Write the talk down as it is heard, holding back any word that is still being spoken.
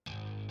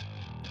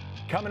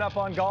Coming up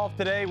on Golf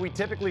Today, we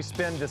typically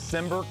spend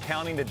December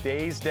counting the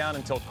days down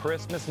until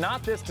Christmas.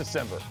 Not this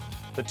December.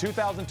 The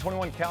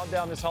 2021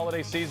 countdown this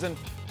holiday season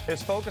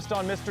is focused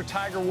on Mr.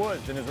 Tiger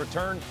Woods and his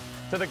return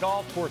to the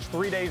golf course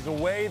 3 days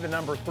away, the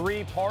number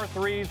 3 par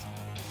 3s.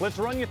 Let's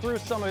run you through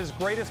some of his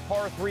greatest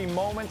par 3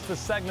 moments. The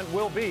segment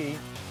will be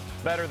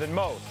better than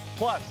most.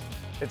 Plus,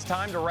 it's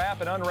time to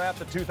wrap and unwrap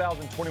the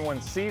 2021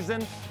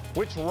 season.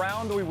 Which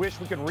round do we wish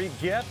we could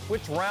re-gift?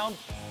 Which round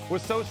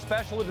was so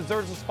special it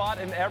deserves a spot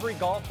in every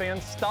golf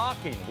fan's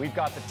stocking? We've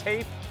got the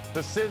tape,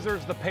 the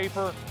scissors, the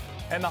paper,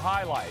 and the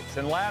highlights.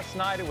 And last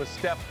night it was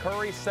Steph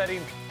Curry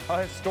setting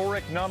a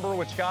historic number,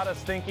 which got us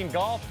thinking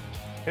golf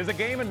is a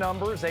game of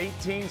numbers.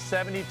 18,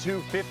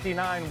 72,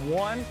 59,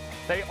 1.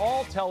 They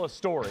all tell a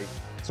story.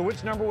 So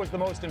which number was the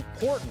most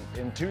important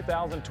in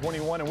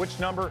 2021 and which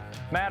number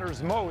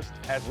matters most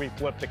as we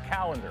flip the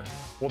calendar?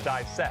 We'll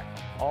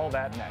dissect all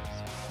that next.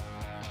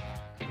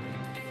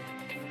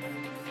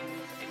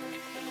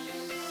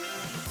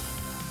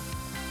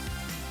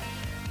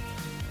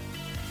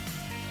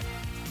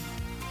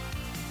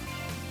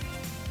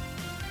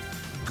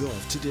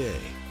 Golf Today,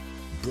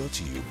 brought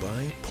to you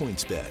by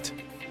PointsBet.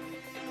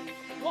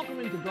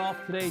 Welcome into Golf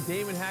Today.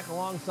 Damon Hack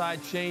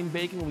alongside Shane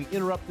Bacon. We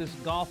interrupt this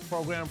golf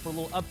program for a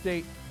little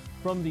update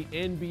from the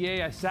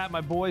NBA. I sat my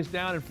boys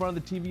down in front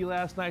of the TV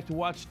last night to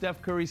watch Steph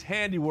Curry's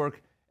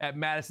handiwork at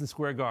Madison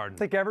Square Garden. I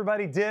think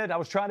everybody did. I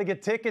was trying to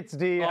get tickets,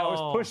 D. I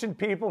was pushing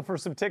people for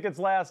some tickets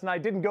last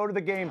night. Didn't go to the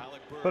game,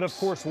 but of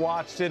course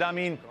watched it. I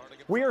mean,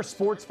 we are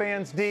sports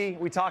fans, D.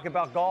 We talk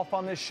about golf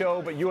on this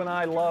show, but you and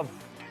I love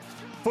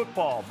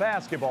football,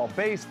 basketball,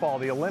 baseball,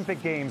 the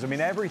Olympic Games. I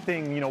mean,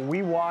 everything,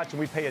 we watch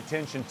and we pay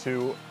attention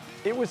to.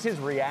 It was his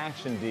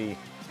reaction, D.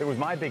 It was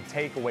my big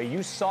takeaway.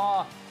 You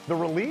saw the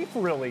relief,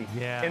 really,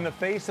 in the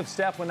face of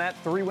Steph when that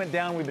 3 went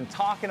down. We've been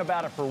talking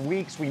about it for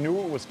weeks. We knew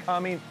it was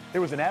coming. It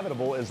was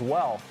inevitable as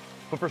well.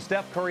 But for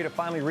Steph Curry to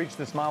finally reach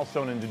this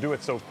milestone and to do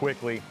it so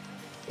quickly,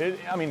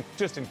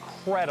 just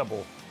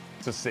incredible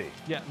to see.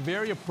 Yeah,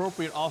 very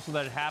appropriate also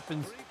that it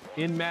happens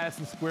in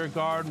Madison Square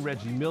Garden.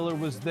 Reggie Miller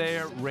was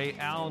there. Ray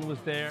Allen was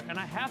there. And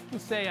I have to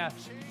say,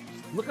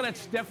 looking at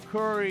Steph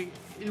Curry,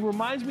 it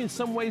reminds me in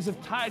some ways of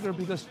Tiger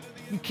because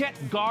you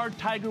can't guard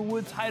Tiger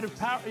Woods' height of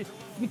power.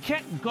 You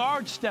can't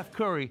guard Steph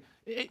Curry.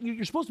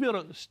 You're supposed to be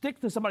able to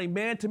stick to somebody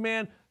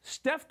man-to-man.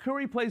 Steph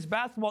Curry plays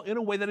basketball in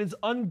a way that is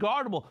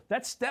unguardable.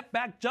 That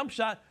step-back jump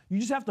shot, you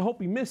just have to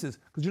hope he misses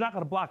because you're not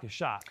going to block his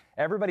shot.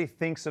 Everybody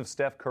thinks of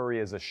Steph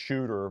Curry as a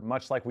shooter,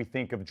 much like we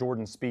think of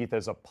Jordan Spieth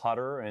as a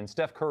putter. And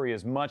Steph Curry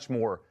is much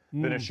more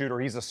than a shooter.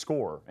 He's a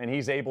scorer, and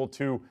he's able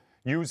to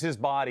use his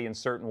body in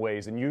certain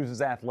ways and use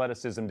his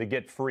athleticism to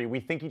get free. We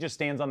think he just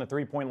stands on the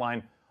three-point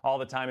line all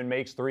the time and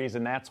makes threes,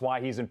 and that's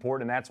why he's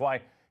important, and that's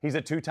why he's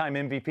a 2-time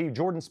MVP.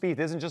 Jordan Spieth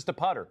isn't just a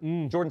putter.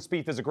 Jordan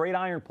Spieth is a great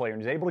iron player,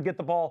 and he's able to get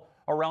the ball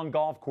around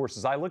golf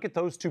courses. I look at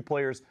those two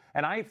players,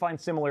 and I find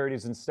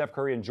similarities in Steph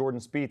Curry and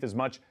Jordan Spieth as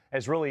much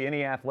as really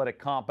any athletic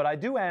comp. But I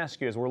do ask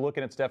you, as we're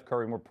looking at Steph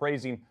Curry and we're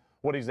praising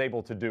what he's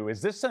able to do,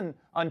 is this an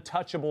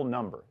untouchable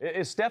number?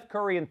 Is Steph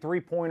Curry in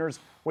three-pointers,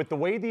 with the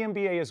way the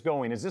NBA is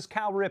going, is this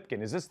Cal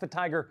Ripken? Is this the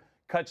Tiger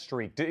cut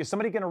streak? Is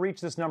somebody going to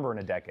reach this number in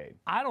a decade?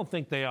 I don't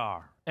think they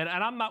are. And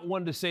I'm not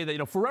one to say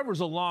that, forever is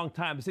a long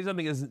time. To say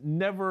something is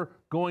never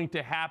going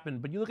to happen.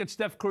 But you look at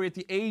Steph Curry at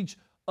the age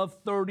of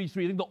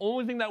 33. I think the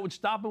only thing that would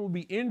stop him would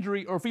be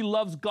injury, or if he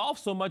loves golf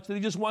so much that he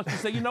just wants to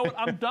say, you know what,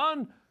 I'm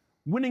done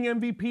winning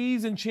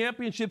MVPs and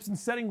championships and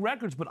setting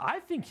records. But I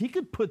think he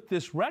could put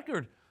this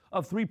record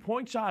of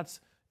three-point shots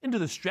into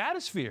the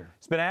stratosphere.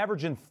 He's been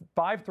averaging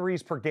 5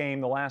 threes per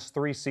game the last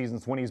 3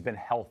 seasons when he's been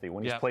healthy,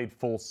 when he's played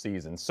full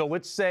season. So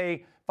let's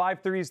say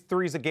 5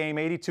 threes a game,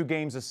 82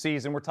 games a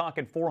season. We're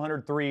talking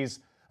 400 threes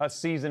a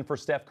season for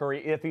Steph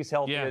Curry if he's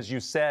healthy, as you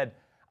said.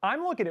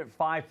 I'm looking at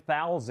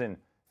 5,000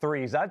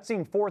 threes. I've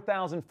seen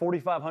 4,000,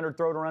 4,500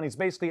 thrown around. He's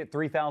basically at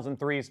 3,000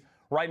 threes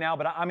right now.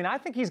 But, I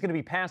think he's going to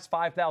be past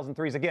 5,000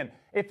 threes. Again,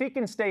 if he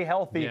can stay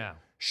healthy,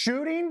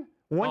 shooting,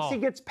 once he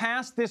gets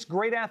past this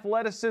great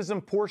athleticism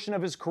portion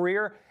of his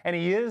career, and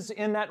he is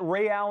in that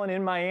Ray Allen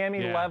in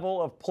Miami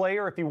level of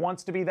player, if he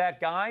wants to be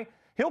that guy,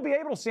 he'll be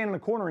able to stand in the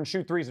corner and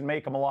shoot threes and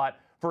make them a lot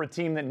for a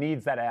team that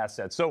needs that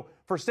asset. So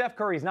for Steph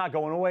Curry, he's not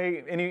going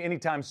away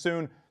anytime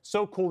soon.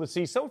 So cool to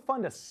see. So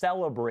fun to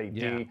celebrate,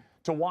 D.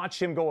 To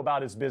watch him go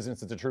about his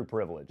business, it's a true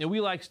privilege. And we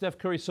like Steph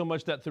Curry so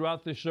much that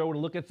throughout this show, we're going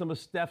to look at some of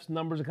Steph's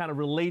numbers and kind of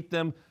relate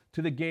them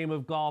to the game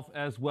of golf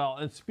as well.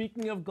 And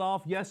speaking of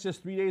golf, yes,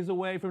 just 3 days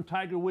away from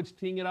Tiger Woods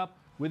teeing it up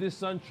with his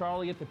son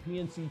Charlie at the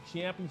PNC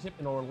Championship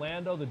in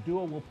Orlando. The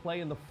duo will play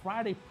in the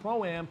Friday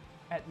Pro-Am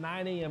at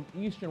 9 a.m.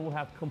 Eastern. We'll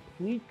have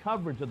complete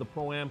coverage of the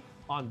Pro-Am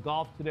on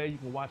Golf Today. You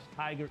can watch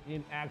Tiger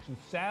in action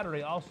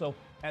Saturday also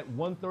at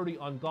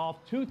 1:30 on Golf,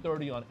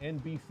 2:30 on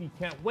NBC.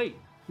 Can't wait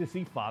to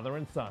see father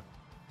and son.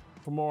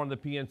 For more on the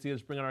PNC,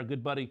 let's bring on our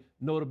good buddy,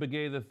 Nota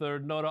Begay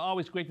III. Nota,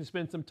 always great to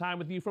spend some time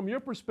with you. From your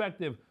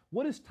perspective,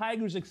 what is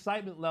Tiger's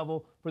excitement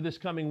level for this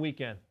coming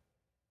weekend?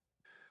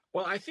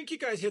 Well, I think you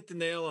guys hit the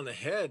nail on the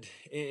head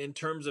in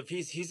terms of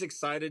he's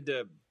excited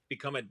to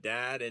become a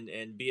dad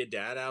and be a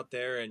dad out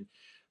there. And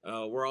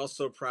we're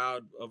also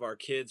proud of our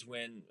kids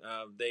when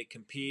they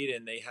compete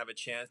and they have a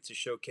chance to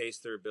showcase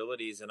their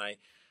abilities. And I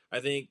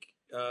think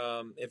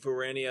if it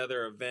were any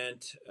other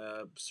event,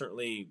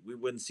 certainly we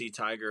wouldn't see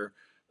Tiger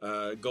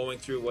going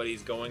through what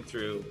he's going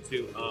through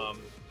to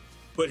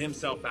put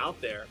himself out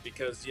there,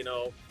 because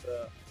the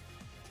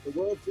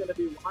world's going to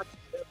be watching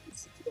every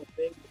single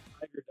thing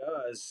that Tiger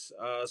does,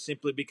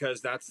 simply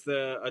because that's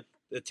the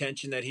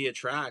attention that he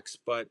attracts.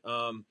 But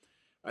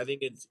I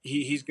think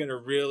he's going to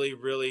really,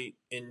 really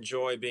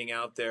enjoy being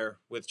out there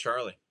with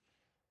Charlie.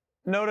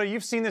 Noda,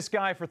 you've seen this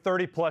guy for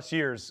 30-plus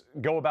years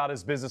go about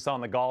his business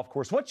on the golf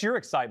course. What's your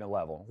excitement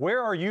level?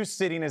 Where are you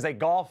sitting as a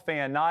golf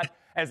fan, not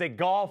as a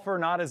golfer,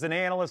 not as an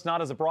analyst,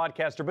 not as a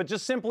broadcaster, but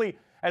just simply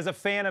as a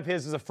fan of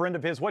his, as a friend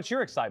of his? What's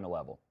your excitement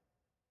level?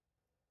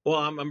 Well,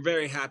 I'm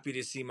very happy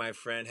to see my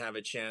friend have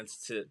a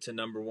chance to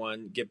number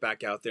one, get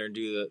back out there and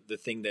do the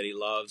thing that he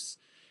loves.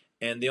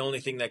 And the only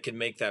thing that can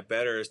make that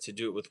better is to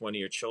do it with one of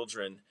your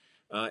children.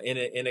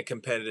 In a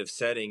competitive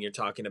setting, you're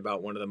talking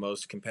about one of the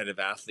most competitive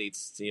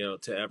athletes, to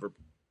ever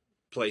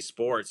play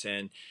sports.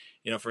 And,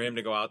 for him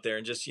to go out there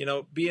and just,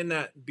 be in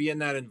that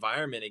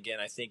environment again,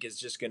 I think is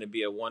just going to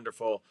be a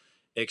wonderful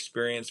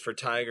experience for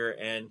Tiger.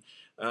 And,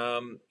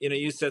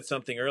 you said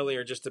something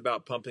earlier just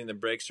about pumping the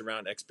brakes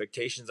around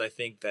expectations. I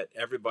think that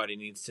everybody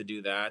needs to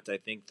do that. I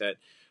think that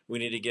we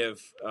need to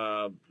give,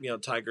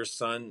 Tiger's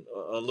son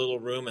a little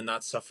room and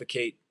not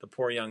suffocate the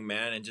poor young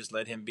man, and just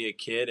let him be a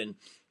kid and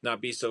not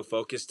be so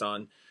focused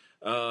on,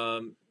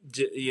 the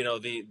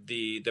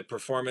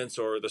performance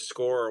or the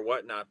score or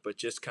whatnot, but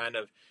just kind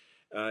of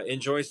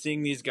enjoy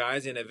seeing these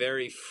guys in a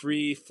very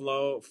free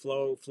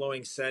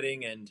flowing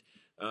setting, and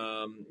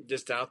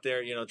just out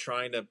there,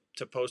 trying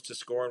to post a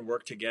score and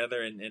work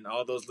together, and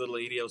all those little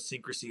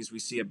idiosyncrasies we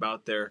see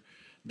about their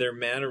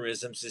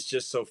mannerisms is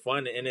just so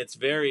fun. And it's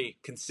very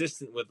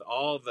consistent with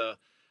all the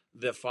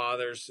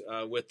fathers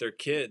with their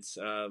kids.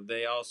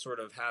 They all sort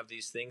of have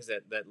these things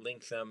that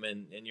link them.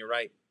 And you're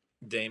right,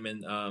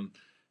 Damon.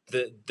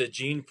 The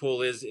gene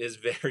pool is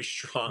very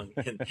strong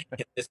in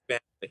this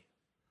family.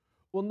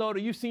 Well,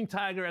 Noda, you've seen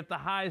Tiger at the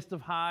highest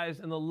of highs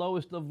and the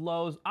lowest of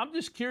lows. I'm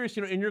just curious,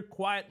 in your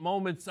quiet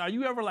moments, are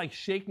you ever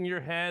shaking your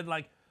head,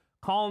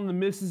 calling the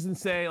missus and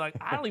say,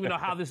 I don't even know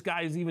how this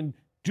guy is even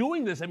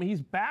doing this? I mean,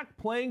 he's back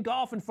playing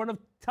golf in front of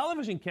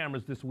television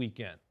cameras this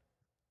weekend.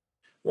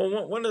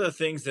 Well, one of the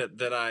things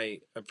that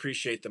I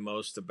appreciate the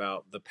most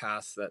about the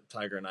path that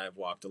Tiger and I have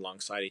walked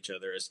alongside each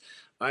other is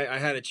I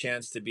had a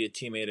chance to be a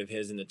teammate of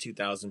his in the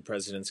 2000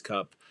 President's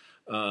Cup.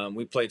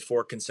 We played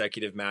 4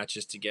 consecutive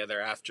matches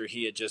together after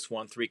he had just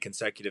won 3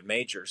 consecutive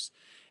majors.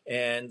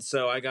 And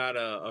so I got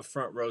a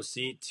front row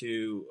seat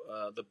to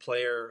the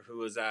player who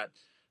was at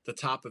the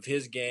top of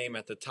his game,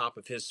 at the top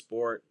of his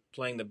sport,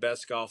 playing the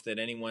best golf that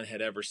anyone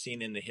had ever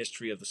seen in the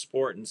history of the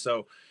sport. And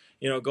so,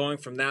 going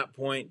from that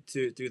point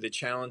through the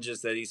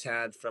challenges that he's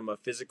had from a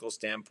physical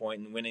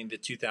standpoint, and winning the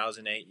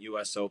 2008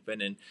 U.S.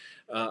 Open, and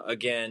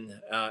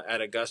again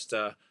at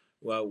Augusta,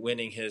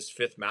 winning his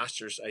 5th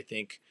Masters, I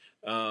think,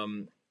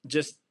 I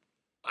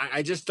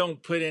just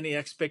don't put any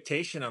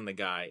expectation on the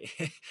guy.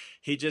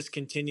 He just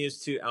continues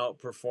to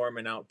outperform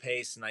and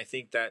outpace. And I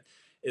think that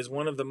is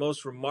one of the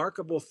most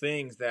remarkable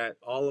things that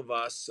all of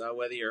us,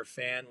 whether you're a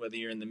fan, whether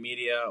you're in the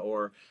media,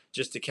 or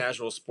just a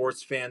casual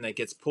sports fan that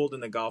gets pulled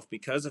into golf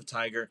because of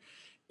Tiger,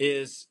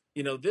 is,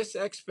 this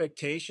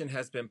expectation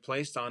has been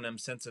placed on him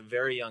since a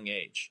very young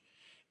age.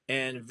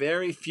 And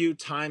very few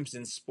times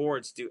in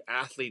sports do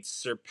athletes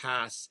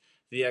surpass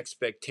the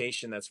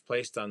expectation that's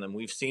placed on them.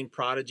 We've seen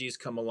prodigies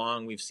come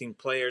along. We've seen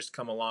players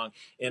come along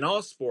in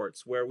all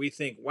sports where we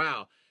think,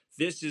 wow,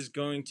 this is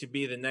going to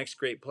be the next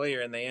great player,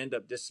 and they end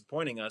up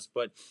disappointing us.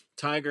 But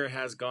Tiger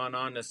has gone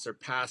on to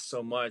surpass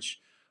so much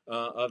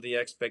of the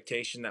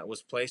expectation that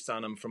was placed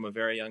on him from a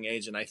very young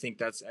age, and I think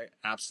that's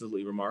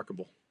absolutely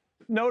remarkable.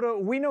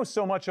 Noda, we know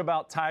so much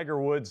about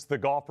Tiger Woods, the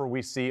golfer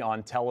we see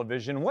on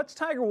television. What's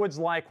Tiger Woods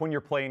like when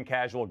you're playing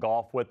casual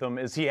golf with him?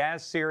 Is he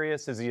as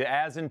serious? Is he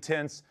as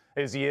intense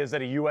as he is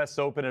at a U.S.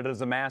 Open and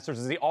as a Masters?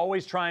 Is he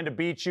always trying to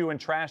beat you and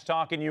trash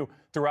talking you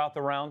throughout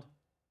the round?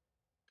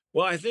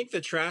 Well, I think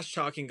the trash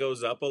talking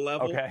goes up a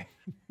level. Okay.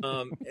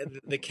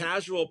 The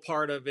casual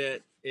part of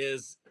it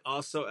is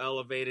also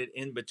elevated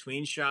in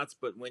between shots,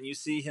 but when you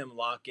see him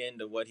lock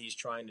into what he's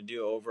trying to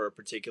do over a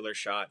particular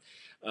shot,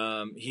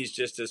 he's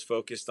just as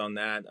focused on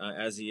that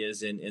as he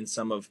is in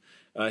some of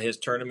his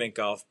tournament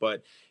golf.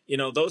 But,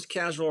 those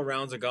casual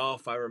rounds of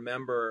golf, I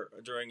remember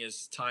during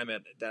his time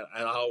at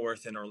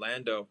Alworth in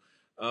Orlando,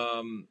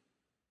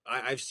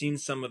 I've seen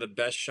some of the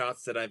best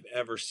shots that I've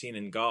ever seen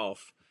in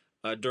golf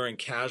during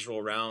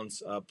casual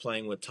rounds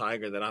playing with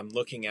Tiger, that I'm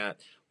looking at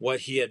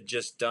what he had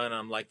just done.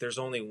 I'm like, there's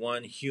only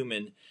one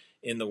human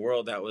in the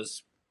world that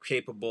was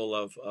capable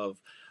of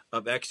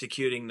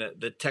executing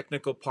the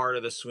technical part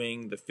of the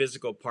swing, the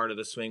physical part of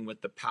the swing,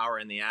 with the power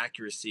and the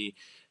accuracy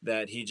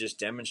that he just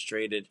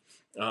demonstrated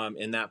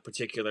in that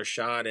particular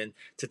shot. And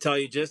to tell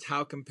you just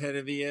how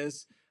competitive he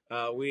is,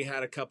 we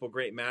had a couple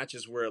great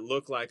matches where it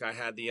looked like I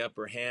had the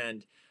upper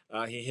hand.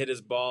 He hit his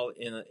ball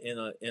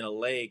in a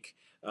lake.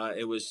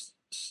 It was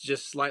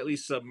just slightly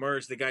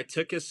submerged. The guy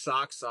took his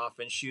socks off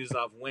and shoes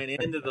off, went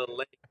into the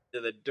lake, to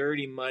the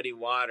dirty, muddy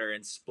water,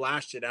 and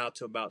splashed it out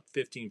to about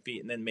 15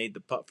 feet, and then made the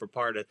putt for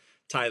par to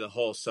tie the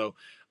hole. So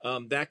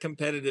that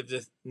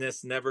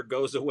competitiveness never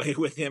goes away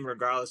with him,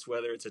 regardless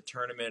whether it's a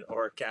tournament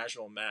or a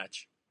casual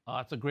match.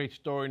 That's a great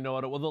story,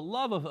 Noah. Well, the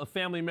love of a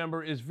family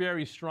member is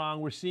very strong.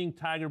 We're seeing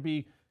Tiger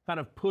be kind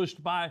of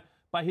pushed by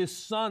his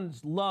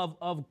son's love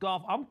of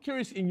golf. I'm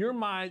curious, in your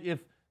mind, if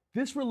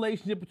this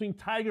relationship between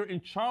Tiger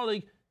and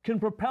Charlie can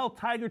propel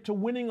Tiger to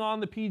winning on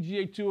the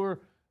PGA Tour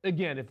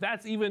again, if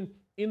that's even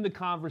in the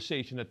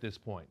conversation at this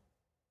point.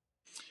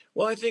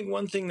 Well, I think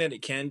one thing that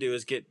it can do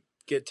is get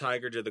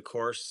Tiger to the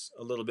course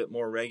a little bit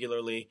more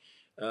regularly.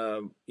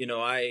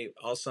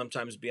 I'll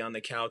sometimes be on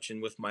the couch,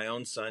 and with my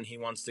own son, he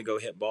wants to go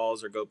hit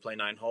balls or go play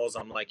 9 holes.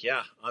 I'm like,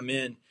 yeah, I'm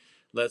in.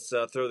 Let's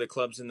throw the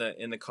clubs in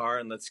the car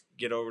and let's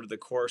get over to the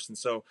course. And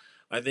so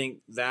I think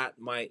that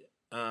might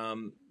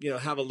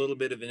have a little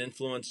bit of an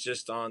influence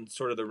just on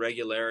sort of the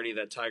regularity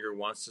that Tiger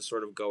wants to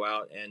sort of go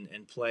out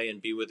and play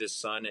and be with his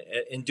son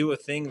and do a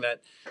thing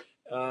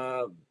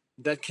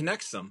that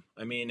connects them.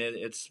 I mean,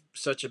 it's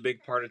such a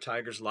big part of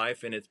Tiger's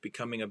life, and it's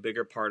becoming a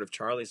bigger part of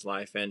Charlie's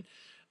life. And,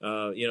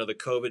 the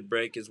COVID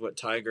break is what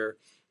Tiger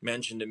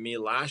mentioned to me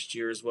last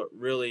year is what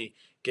really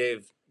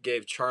gave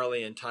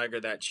Charlie and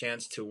Tiger that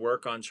chance to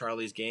work on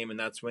Charlie's game, and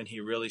that's when he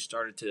really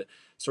started to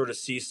sort of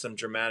see some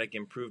dramatic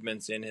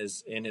improvements in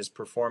his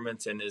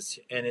performance and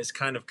his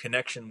kind of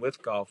connection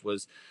with golf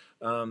was,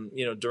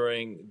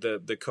 during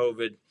the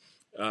COVID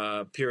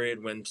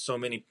period when so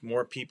many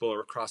more people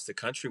across the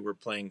country were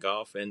playing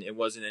golf, and it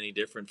wasn't any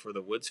different for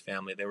the Woods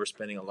family. They were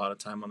spending a lot of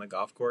time on the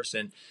golf course,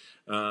 and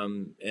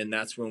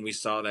that's when we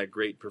saw that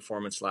great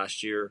performance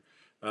last year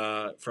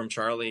from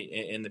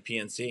Charlie in the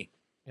PNC.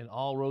 And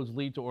all roads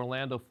lead to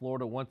Orlando,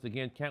 Florida once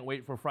again. Can't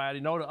wait for Friday.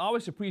 Noah, I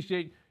always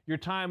appreciate your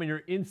time and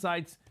your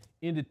insights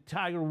into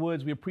Tiger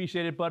Woods. We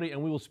appreciate it, buddy,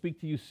 and we will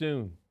speak to you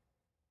soon.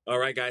 All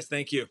right, guys.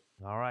 Thank you.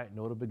 All right,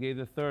 Noah Begay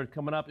III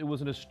coming up. It was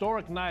an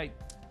historic night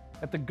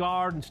at the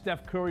Garden.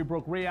 Steph Curry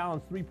broke Ray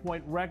Allen's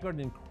three-point record,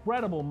 an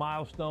incredible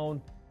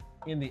milestone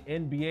in the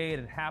NBA.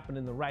 It happened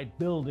in the right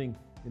building,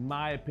 in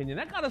my opinion.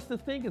 That got us to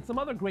thinking some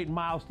other great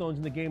milestones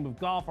in the game of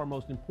golf. Our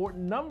most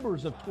important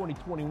numbers of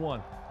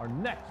 2021 are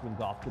next when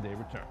Golf Today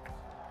returns.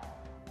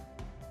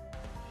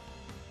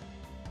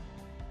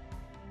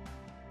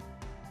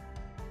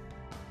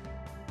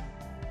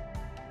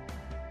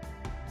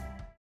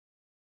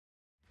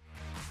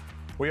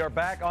 We are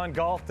back on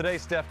Golf Today.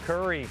 Steph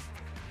Curry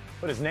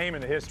put his name in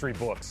the history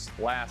books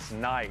last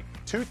night.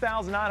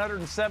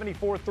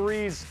 2,974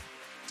 threes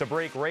to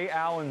break Ray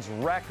Allen's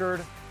record.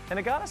 And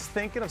it got us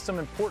thinking of some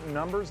important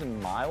numbers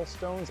and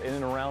milestones in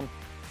and around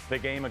the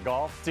game of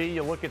golf. D,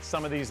 you look at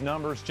some of these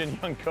numbers. Jin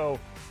Young Ko,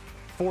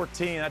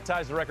 14. That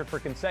ties the record for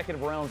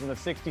consecutive rounds in the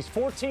 60s.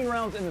 14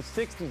 rounds in the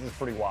 60s is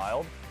pretty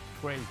wild.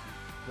 Crazy.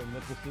 Phil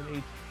Mickelson,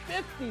 age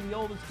 50, the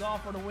oldest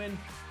golfer to win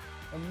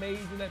a major,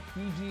 that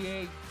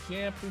PGA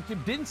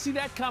championship. Didn't see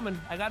that coming.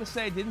 I got to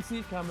say, didn't see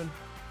it coming.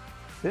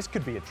 This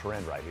could be a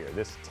trend right here.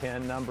 This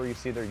 10 number, you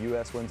see there,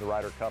 U.S. wins the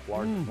Ryder Cup,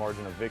 largest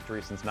margin of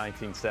victory since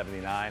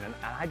 1979. And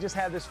I just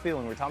had this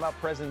feeling. We were talking about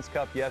President's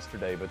Cup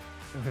yesterday, but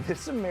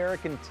this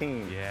American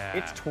team,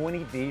 it's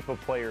 20 deep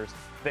of players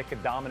that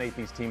could dominate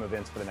these team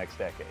events for the next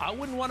decade. I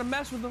wouldn't want to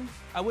mess with them.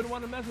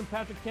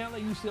 Patrick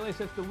Cantlay, UCLA,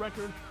 sets the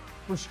record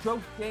for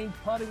strokes gained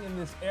putting in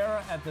this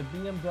era at the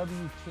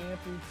BMW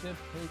Championship,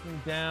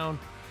 taking down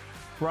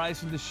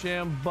Bryson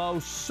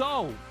DeChambeau.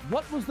 So,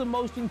 what was the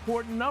most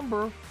important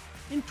number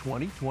in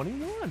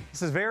 2021?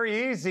 This is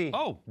very easy.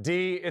 Oh.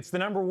 D, it's the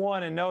number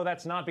one, and no,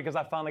 that's not because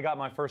I finally got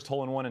my first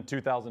hole-in-one in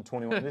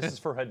 2021. This is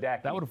for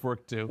Hideki. That would have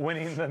worked, too.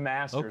 Winning the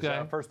Masters.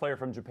 Okay. First player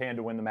from Japan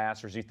to win the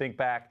Masters. You think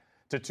back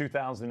to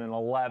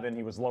 2011,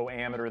 he was low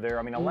amateur there.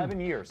 I mean, 11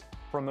 years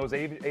from those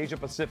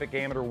Asia-Pacific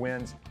amateur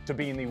wins to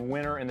being the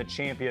winner and the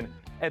champion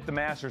at the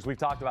Masters. We've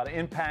talked about the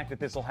impact that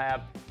this will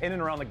have in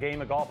and around the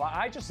game of golf.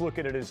 I just look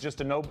at it as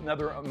just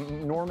another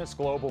enormous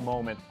global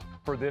moment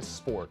for this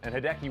sport. And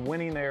Hideki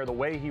winning there, the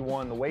way he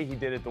won, the way he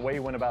did it, the way he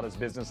went about his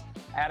business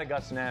at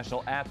Augusta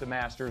National, at the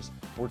Masters.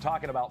 We're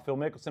talking about Phil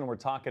Mickelson, and we're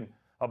talking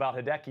about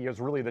Hideki as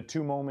really the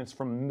two moments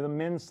from the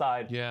men's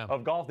side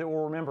of golf that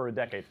we'll remember a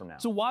decade from now.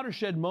 It's a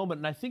watershed moment,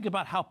 and I think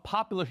about how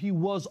popular he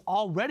was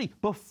already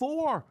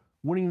before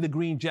winning the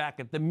green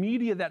jacket, the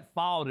media that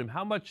followed him,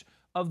 how much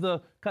of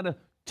the kind of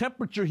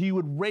temperature he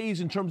would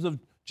raise in terms of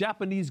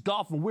Japanese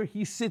golf and where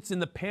he sits in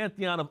the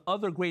pantheon of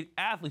other great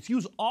athletes. He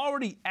was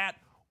already at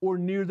or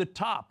near the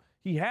top.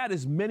 He had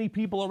as many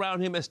people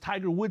around him as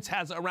Tiger Woods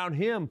has around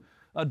him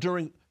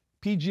during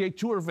PGA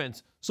Tour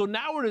events. So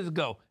now where does it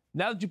go?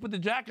 Now that you put the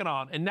jacket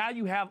on, and now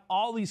you have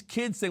all these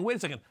kids saying, wait a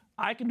second,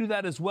 I can do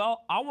that as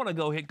well. I want to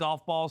go hit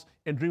golf balls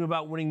and dream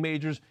about winning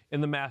majors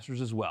in the Masters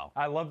as well.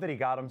 I love that he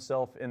got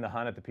himself in the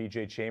hunt at the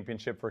PGA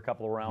Championship for a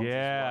couple of rounds as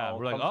well.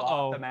 We're like,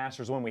 off the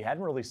Masters win. We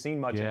hadn't really seen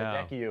much of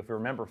Hideki, if you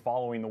remember,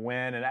 following the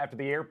win. And after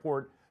the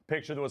airport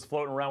picture that was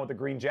floating around with the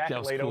green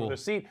jacket laid over the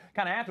seat,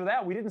 kind of after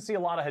that, we didn't see a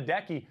lot of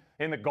Hideki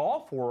in the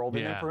golf world.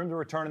 And then for him to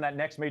return in that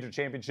next major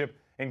championship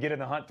and get in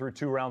the hunt through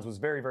 2 rounds was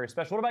very, very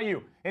special. What about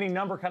you? Any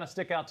number kind of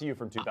stick out to you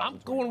from 2020?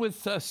 I'm going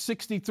with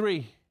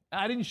 63.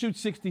 I didn't shoot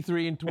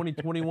 63 in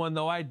 2021,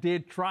 though I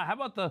did try. How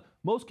about the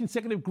most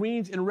consecutive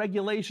greens in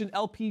regulation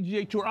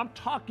LPGA Tour? I'm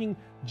talking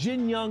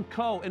Jin Young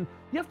Ko. And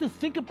you have to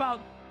think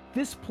about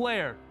this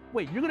player.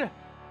 Wait, you're going to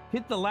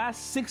hit the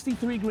last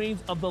 63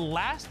 greens of the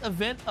last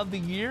event of the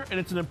year, and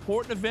it's an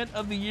important event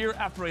of the year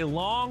after a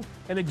long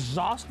and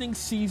exhausting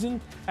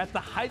season at the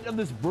height of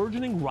this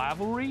burgeoning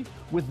rivalry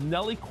with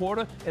Nelly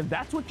Korda, and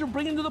that's what you're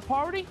bringing to the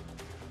party?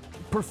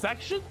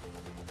 Perfection?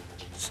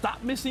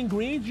 Stop missing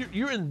greens.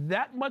 You're in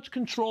that much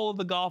control of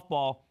the golf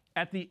ball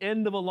at the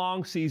end of a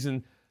long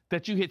season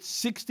that you hit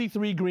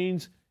 63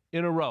 greens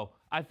in a row.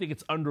 I think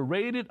it's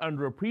underrated,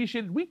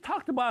 underappreciated. We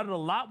talked about it a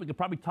lot. We could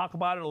probably talk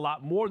about it a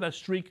lot more. That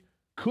streak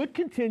could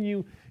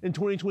continue in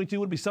 2022. It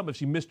would be something if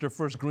she missed her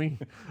first green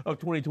of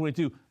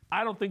 2022.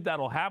 I don't think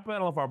that'll happen. I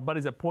don't know if our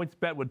buddies at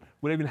PointsBet would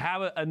even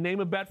have a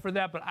name a bet for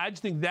that, but I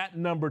just think that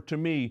number to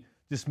me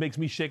just makes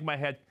me shake my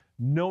head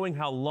knowing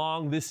how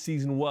long this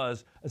season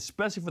was,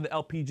 especially for the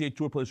LPGA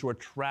Tour players who are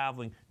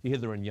traveling to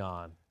hither and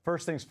yon.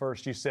 First things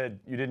first, you said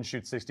you didn't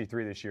shoot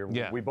 63 this year.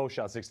 Yeah. We both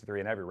shot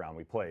 63 in every round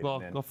we played.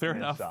 Well, fair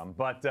enough.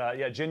 But,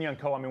 Jin Young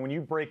Ko, I mean, when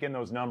you break in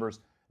those numbers,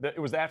 it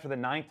was after the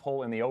 9th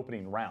hole in the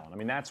opening round. I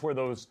mean, that's where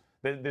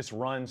this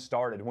run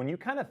started. When you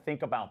kind of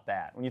think about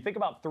that, when you think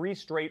about 3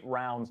 straight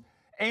rounds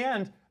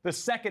and the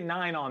second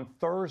 9 on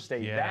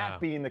Thursday, that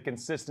being the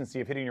consistency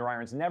of hitting your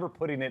irons, never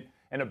putting it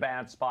in a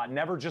bad spot,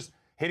 never just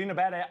hitting a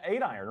bad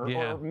 8-iron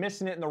or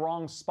missing it in the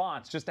wrong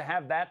spots, just to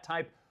have that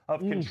type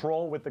of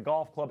control with the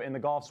golf club and the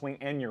golf swing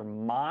and your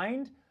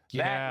mind,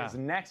 that is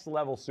next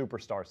level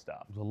superstar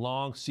stuff. It was a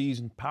long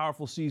season,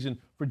 powerful season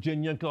for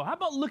Jin Young Ko. How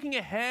about looking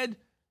ahead,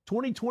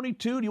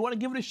 2022? Do you want to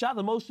give it a shot?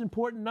 The most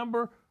important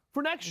number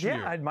for next year?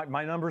 Yeah,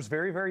 my number's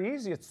very, very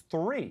easy. It's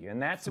 3,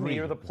 and that to me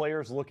are the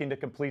players looking to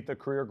complete the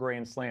career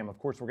Grand Slam. Of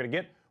course, we're going to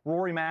get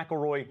Rory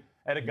McIlroy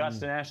at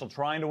Augusta National,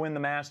 trying to win the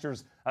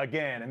Masters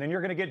again. And then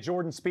you're going to get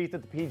Jordan Spieth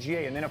at the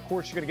PGA. And then, of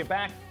course, you're going to get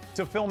back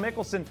to Phil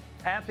Mickelson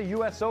at the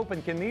U.S.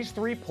 Open. Can these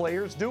 3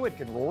 players do it?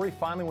 Can Rory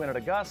finally win at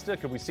Augusta?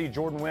 Could we see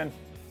Jordan win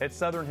at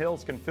Southern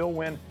Hills? Can Phil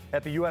win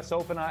at the U.S.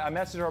 Open? I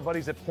messaged our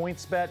buddies at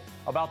PointsBet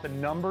about the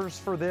numbers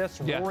for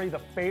this. Yeah. Rory, the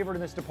favorite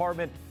in this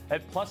department,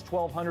 at plus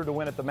 1,200 to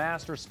win at the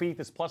Masters. Spieth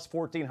is plus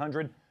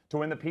 1,400 to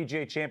win the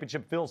PGA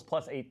Championship. Phil's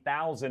plus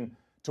 8,000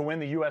 to win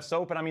the U.S.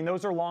 Open. I mean,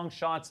 those are long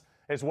shots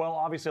as well.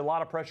 Obviously, a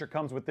lot of pressure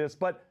comes with this,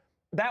 but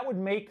that would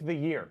make the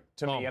year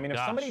to me. I mean, if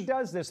somebody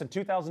does this in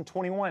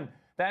 2021,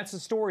 that's the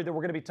story that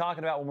we're going to be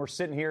talking about when we're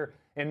sitting here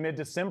in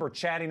mid-December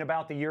chatting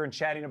about the year and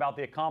chatting about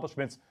the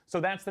accomplishments. So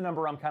that's the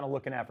number I'm kind of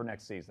looking at for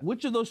next season.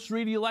 Which of those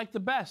 3 do you like the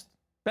best?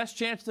 Best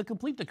chance to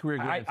complete the career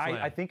Grand Slam?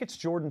 I think it's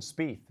Jordan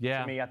Spieth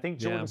to me. I think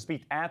Jordan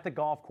Spieth at the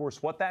golf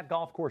course, what that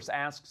golf course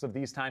asks of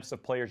these types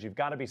of players, you've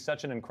got to be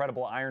such an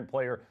incredible iron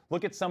player.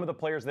 Look at some of the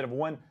players that have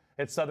won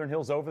at Southern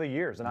Hills over the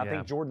years, and I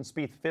think Jordan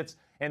Spieth fits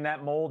in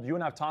that mold. You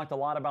and I have talked a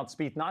lot about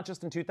Spieth, not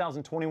just in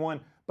 2021,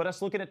 but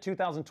us looking at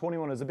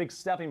 2021 as a big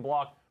stepping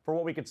block for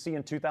what we could see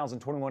in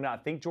 2021. I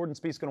think Jordan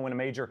Spieth's going to win a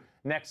major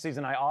next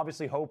season. I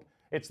obviously hope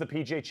it's the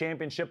PGA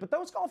Championship, but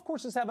those golf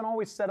courses haven't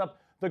always set up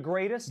the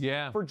greatest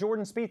for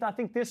Jordan Spieth. I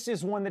think this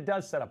is one that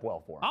does set up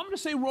well for him. I'm going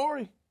to say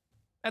Rory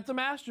at the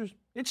Masters.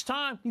 It's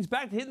time. He's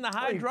back to hitting the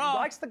high draw. He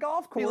likes the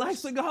golf course. He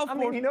likes the golf course. I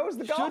mean, he knows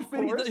the golf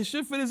course. It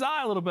should fit his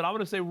eye a little bit. I'm going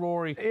to say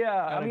Rory.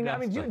 Yeah, I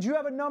mean, do you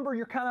have a number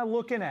you're kind of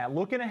looking at?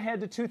 Looking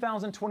ahead to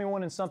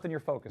 2021 and something you're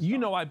focused on? You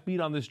know I beat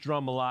on this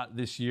drum a lot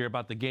this year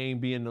about the game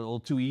being a little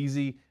too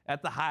easy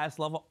at the highest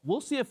level.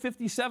 We'll see a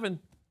 57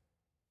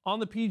 on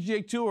the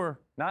PGA Tour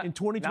in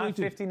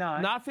 2022. Not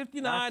 59. Not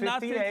 59, not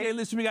 58.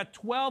 Listen, we got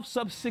 12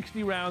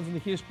 sub-60 rounds in the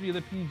history of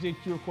the PGA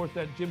Tour. Of course,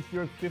 that Jim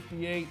Furyk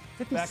 58.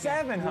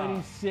 57, back in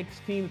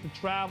 2016 at the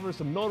Travelers,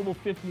 some notable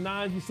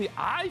 59s. You see,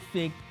 I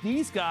think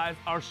these guys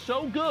are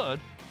so good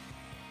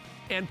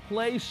and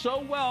play so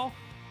well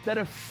that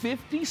a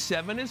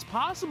 57 is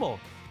possible.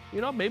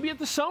 You know, maybe at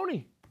the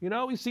Sony. You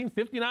know, we've seen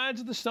 59s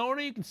at the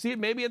Sony. You can see it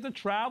maybe at the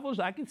Travelers.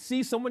 I can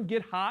see someone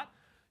get hot,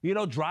 you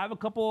know, drive a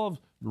couple of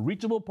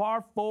reachable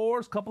par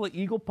 4s, couple of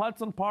eagle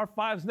putts on par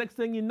 5s. Next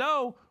thing you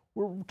know,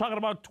 we're talking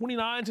about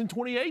 29s and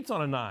 28s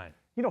on a 9.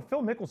 You know,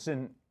 Phil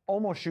Mickelson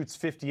almost shoots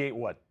 58,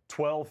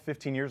 12,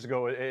 15 years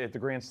ago at the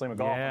Grand Slam of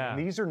Golf. Yeah.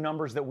 And these are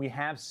numbers that we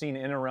have seen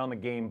in and around the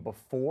game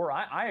before.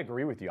 I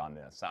agree with you on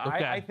this.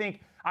 Okay.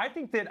 I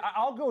think that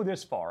I'll go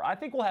this far. I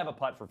think we'll have a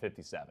putt for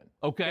 57.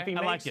 Okay, If he I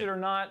makes like it or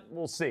not,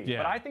 we'll see. Yeah.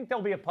 But I think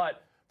there'll be a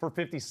putt for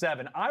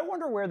 57. I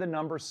wonder where the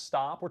numbers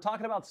stop. We're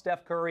talking about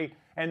Steph Curry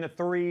and the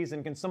threes,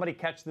 and can somebody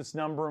catch this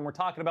number? And we're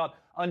talking about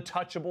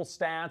untouchable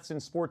stats in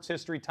sports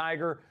history,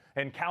 Tiger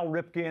and Cal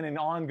Ripken, and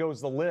on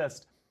goes the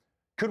list.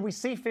 Could we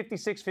see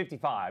 56,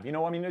 55? You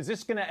know, I mean, is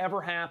this going to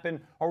ever happen?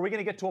 Or are we going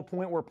to get to a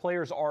point where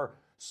players are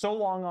so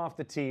long off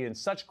the tee and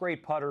such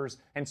great putters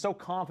and so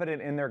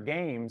confident in their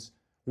games?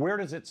 Where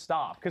does it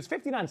stop? Because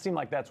 59 seemed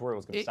like that's where it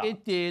was going to stop.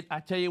 It did. I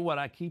tell you what,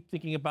 I keep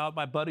thinking about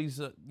my buddies,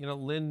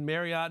 Lynn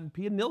Marriott and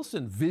Pia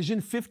Nilsson. Vision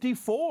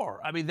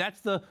 54. I mean, that's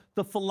the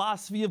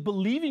philosophy of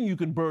believing you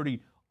can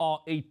birdie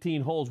all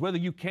 18 holes, whether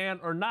you can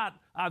or not.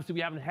 Obviously,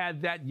 we haven't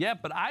had that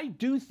yet, but I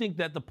do think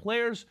that the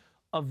players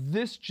of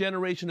this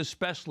generation,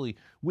 especially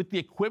with the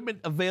equipment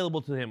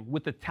available to him,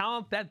 with the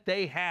talent that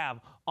they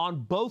have on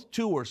both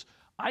tours,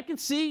 I can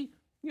see,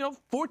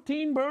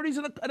 14 birdies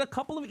and a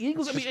couple of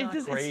eagles. I mean,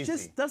 it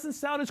just doesn't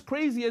sound as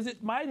crazy as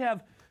it might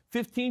have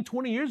 15,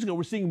 20 years ago.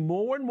 We're seeing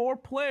more and more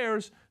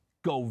players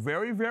go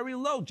very, very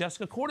low.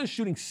 Jessica Korda is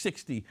shooting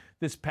 60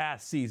 this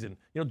past season.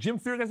 Jim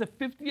Furyk has a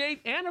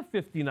 58 and a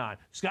 59.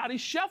 Scotty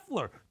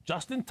Scheffler,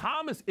 Justin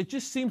Thomas. It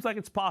just seems like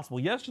it's possible.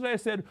 Yesterday I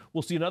said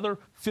we'll see another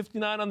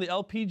 59 on the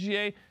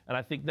LPGA, and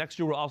I think next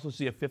year we'll also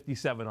see a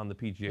 57 on the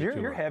PGA Tour.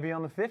 You're heavy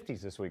on the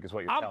 50s this week is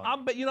what you're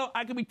telling me. But,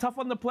 I can be tough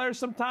on the players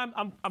sometimes.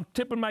 I'm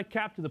tipping my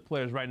cap to the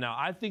players right now.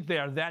 I think they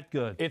are that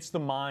good. It's the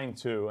mind,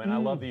 too, and I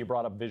love that you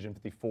brought up Vision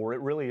 54.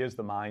 It really is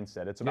the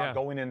mindset. It's about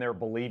going in there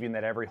believing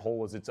that every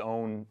hole is its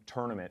own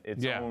tournament,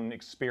 its own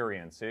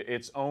experience,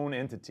 its own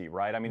entity,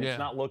 right? I mean, it's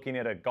not looking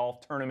at a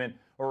golf tournament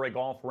or a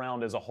golf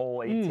round as a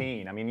whole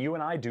 18. I mean, you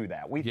and I do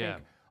that. We think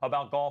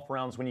about golf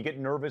rounds when you get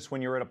nervous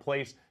when you're at a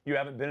place you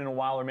haven't been in a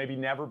while or maybe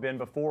never been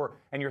before,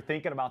 and you're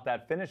thinking about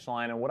that finish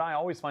line. And what I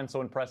always find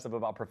so impressive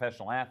about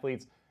professional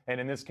athletes, and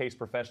in this case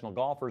professional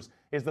golfers,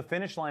 is the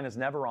finish line is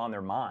never on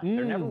their mind.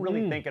 They're never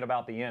really thinking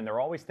about the end. They're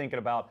always thinking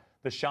about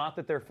the shot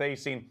that they're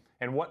facing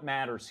and what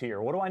matters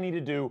here. What do I need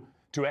to do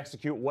to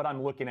execute what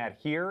I'm looking at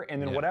here?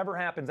 And then whatever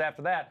happens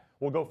after that,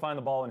 we'll go find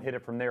the ball and hit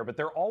it from there. But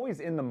they're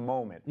always in the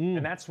moment.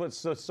 And that's what's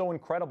so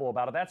incredible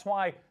about it. That's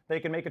why they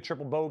can make a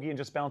triple bogey and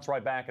just bounce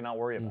right back and not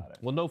worry about it.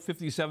 Well, no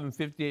 57,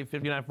 58,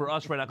 59 for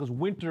us right now because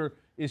winter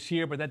is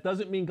here, but that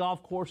doesn't mean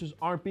golf courses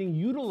aren't being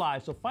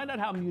utilized. So find out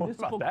how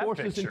municipal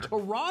courses in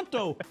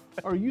Toronto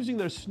are using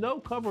their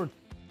snow-covered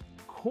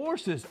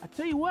courses. I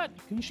tell you what,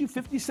 can you shoot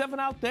 57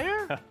 out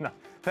there? No,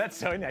 that's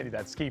so I need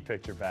that ski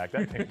picture back.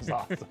 That thing is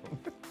awesome.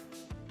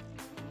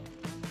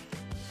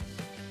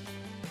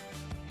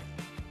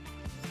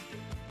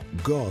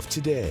 Golf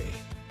Today,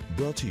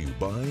 brought to you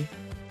by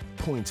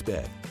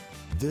PointsBet.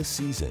 This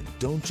season,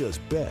 don't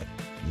just bet,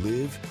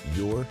 live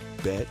your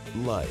bet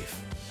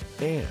life.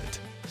 And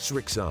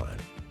Srixon,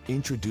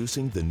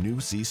 introducing the new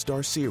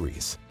Z-Star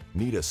Series.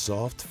 Need a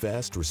soft,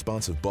 fast,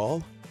 responsive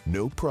ball?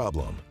 No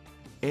problem.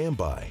 And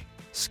by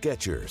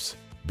Skechers.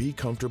 Be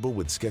comfortable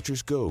with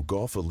Skechers Go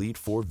Golf Elite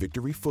 4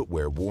 Victory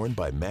footwear worn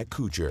by Matt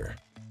Kuchar.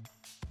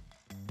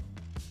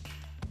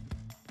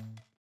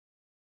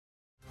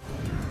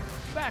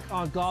 Back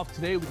on Golf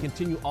Today, we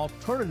continue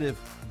alternative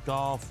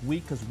golf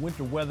week because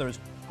winter weather is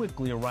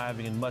quickly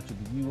arriving in much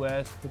of the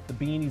U.S. Put the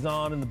beanies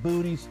on and the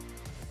booties.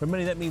 For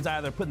many, that means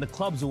either putting the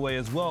clubs away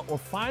as well or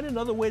find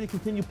another way to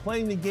continue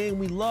playing the game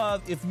we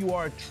love if you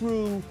are a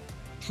true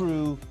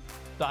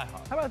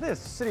diehard. How about this?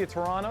 City of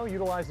Toronto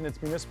utilizing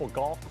its municipal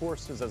golf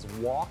courses as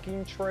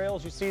walking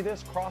trails. You see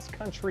this?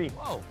 Cross-country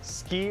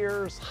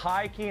skiers,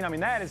 hiking. I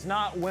mean, that is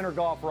not winter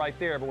golf right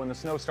there, but when the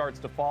snow starts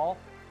to fall,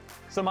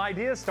 some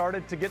ideas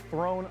started to get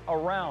thrown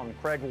around.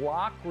 Craig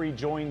Lockery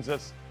joins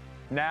us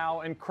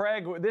now. And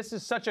Craig, this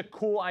is such a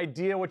cool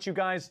idea, what you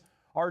guys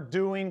are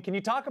doing. Can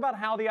you talk about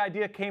how the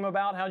idea came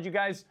about? How you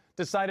guys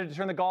decided to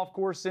turn the golf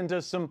course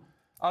into some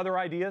other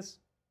ideas?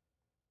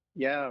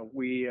 Yeah,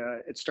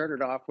 it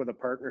started off with a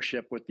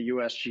partnership with the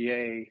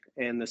USGA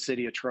and the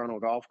City of Toronto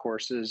golf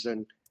courses.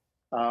 And,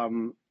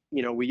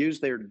 we use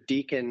their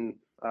Deacon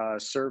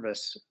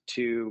service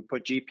to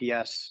put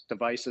GPS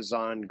devices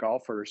on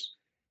golfers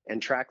and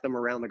track them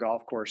around the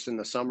golf course in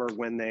the summer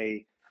when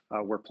they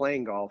were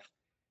playing golf.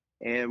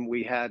 And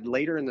we had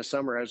later in the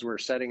summer, as we were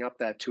setting up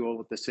that tool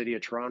with the City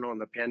of Toronto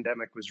and the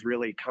pandemic was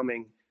really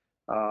coming,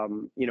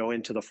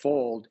 into the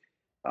fold,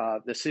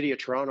 the City of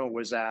Toronto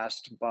was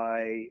asked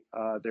by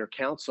their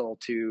council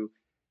to,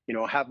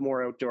 have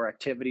more outdoor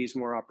activities,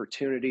 more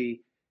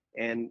opportunity,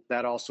 and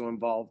that also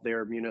involved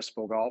their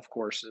municipal golf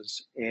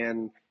courses.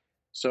 And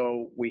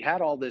so we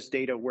had all this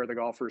data where the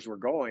golfers were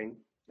going,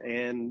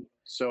 and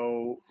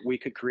so we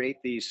could create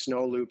these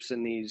snow loops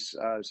and these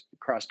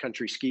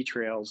cross-country ski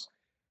trails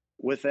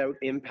without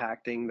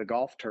impacting the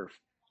golf turf.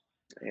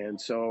 And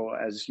so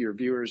as your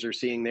viewers are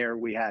seeing there,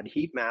 we had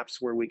heat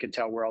maps where we could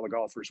tell where all the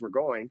golfers were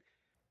going.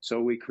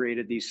 So we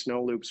created these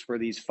snow loops for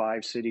these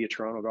 5 City of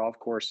Toronto golf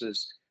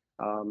courses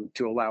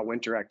to allow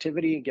winter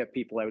activity, get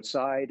people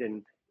outside,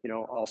 and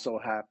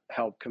also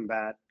help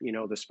combat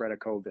the spread of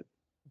COVID.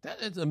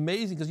 That is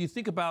amazing because you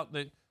think about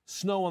the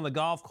snow on the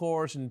golf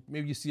course and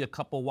maybe you see a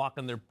couple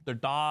walking their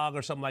dog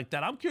or something like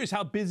that. I'm curious,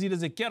 how busy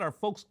does it get? Are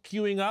folks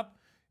queuing up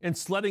and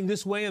sledding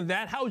this way and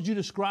that? How would you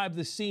describe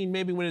the scene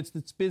maybe when it's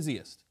its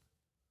busiest?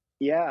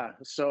 Yeah,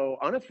 so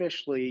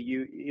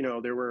unofficially,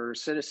 there were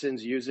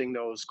citizens using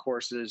those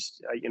courses,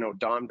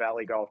 Don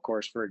Valley Golf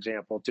Course, for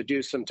example, to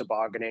do some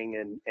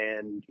tobogganing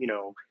and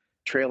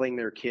trailing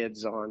their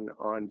kids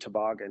on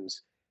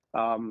toboggans.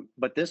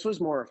 But this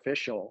was more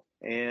official.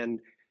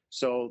 And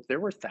so there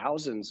were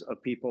thousands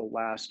of people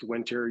last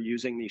winter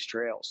using these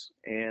trails.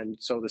 And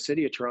so the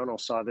City of Toronto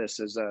saw this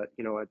as a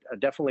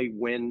definitely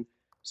win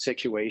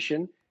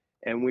situation.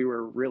 And we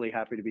were really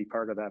happy to be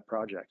part of that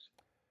project.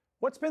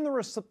 What's been the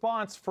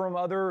response from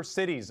other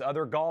cities,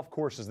 other golf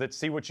courses that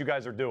see what you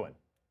guys are doing?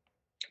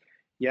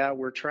 Yeah,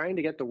 we're trying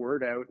to get the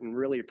word out and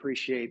really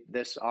appreciate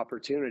this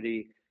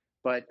opportunity.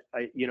 But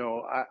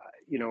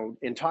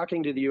in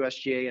talking to the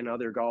USGA and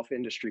other golf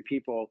industry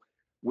people,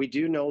 we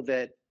do know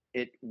that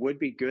it would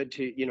be good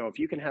to, if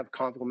you can have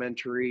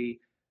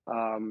complementary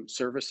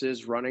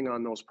services running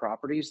on those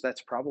properties,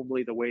 that's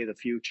probably the way of the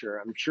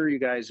future. I'm sure you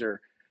guys are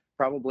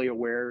probably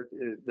aware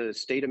the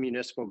state of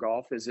municipal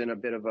golf is in a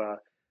bit of a,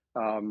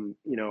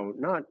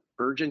 not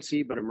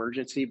urgency, but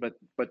emergency, but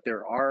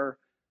there are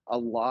a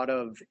lot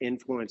of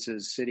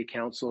influences, city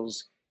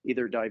councils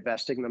either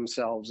divesting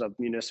themselves of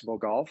municipal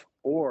golf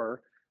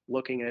or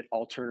looking at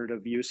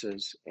alternative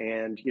uses.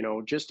 And,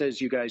 just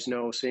as you guys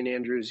know, St.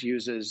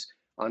 Andrews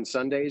on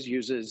Sundays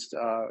uses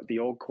the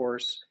old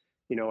course,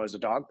 as a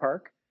dog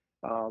park.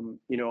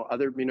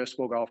 Other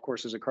municipal golf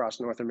courses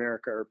across North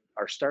America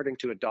are starting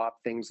to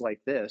adopt things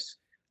like this,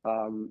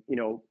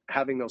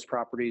 having those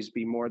properties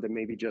be more than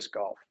maybe just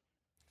golf.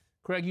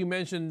 Craig, you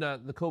mentioned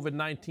the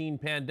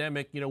COVID-19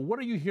 pandemic. What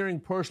are you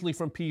hearing personally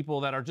from people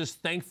that are just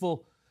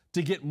thankful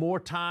to get more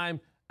time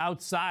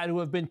outside, who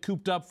have been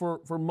cooped up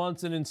for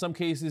months and in some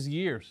cases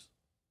years?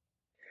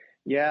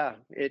 Yeah,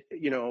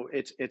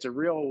 it's a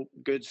real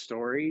good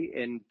story,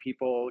 and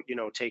people,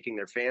 taking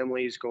their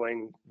families,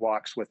 going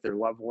walks with their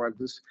loved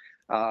ones.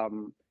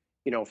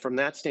 From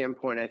that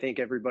standpoint, I think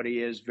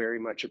everybody is very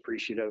much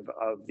appreciative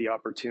of the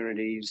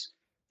opportunities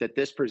that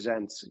this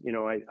presents.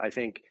 I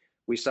think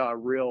we saw a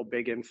real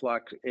big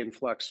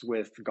influx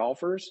with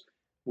golfers.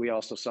 We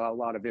also saw a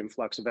lot of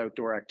influx of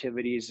outdoor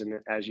activities. And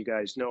as you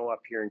guys know,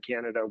 up here in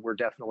Canada, we're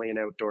definitely an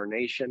outdoor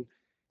nation.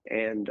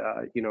 And,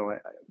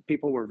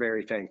 people were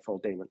very thankful,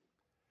 Damon.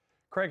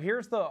 Craig,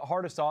 here's the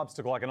hardest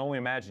obstacle I can only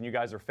imagine you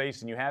guys are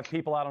facing. You have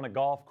people out on a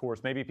golf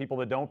course, maybe people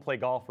that don't play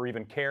golf or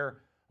even care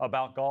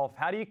about golf.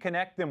 How do you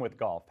connect them with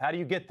golf? How do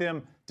you get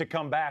them to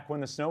come back when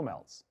the snow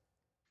melts?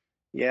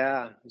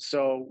 Yeah,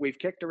 so we've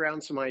kicked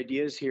around some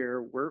ideas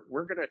here. We're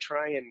going to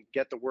try and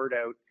get the word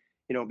out,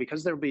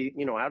 because there'll be,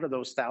 out of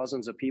those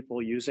thousands of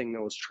people using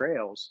those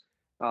trails,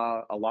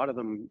 a lot of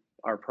them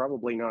are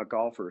probably not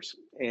golfers.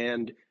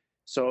 And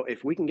so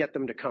if we can get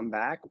them to come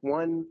back,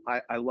 one,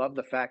 I love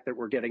the fact that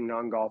we're getting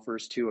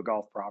non-golfers to a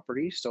golf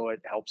property, so it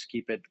helps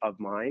keep it of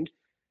mind.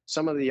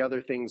 Some of the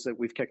other things that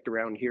we've kicked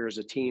around here as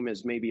a team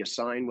is maybe a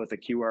sign with a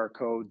QR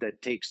code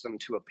that takes them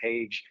to a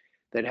page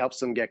that helps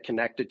them get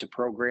connected to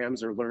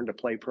programs or learn to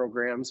play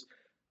programs.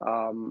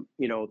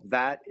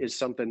 That is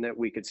something that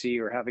we could see,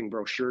 or having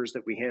brochures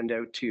that we hand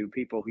out to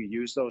people who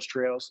use those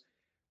trails.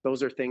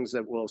 Those are things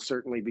that we'll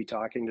certainly be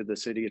talking to the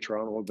City of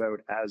Toronto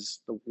about as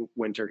the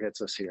winter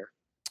hits us here.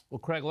 Well,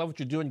 Craig, love what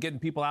you're doing, getting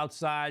people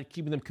outside,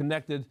 keeping them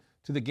connected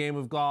to the game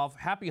of golf.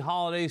 Happy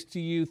holidays to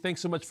you.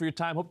 Thanks so much for your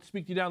time. Hope to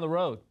speak to you down the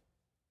road.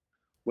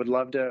 Would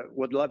love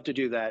to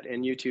do that.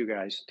 And you too,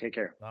 guys. Take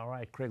care. All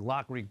right, Craig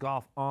Loughery,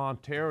 Golf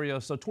Ontario.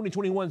 So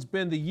 2021's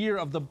been the year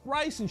of the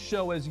Bryson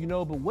Show, as you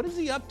know, but what is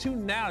he up to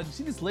now? Did you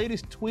see this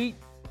latest tweet?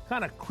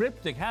 Kind of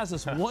cryptic, has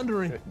us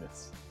wondering,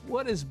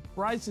 what is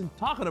Bryson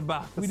talking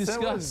about? We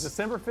discussed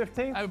December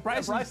 15th.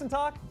 Bryson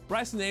talk?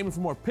 Bryson aiming for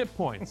more pip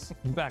points.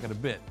 Back in a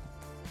bit.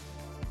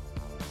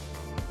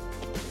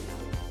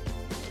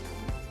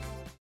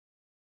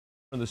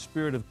 In the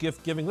spirit of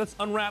gift giving, let's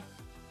unwrap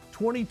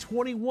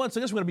 2021. So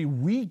I guess we're going to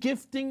be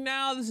re-gifting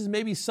now. This is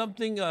maybe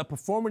something, a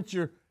performance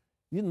you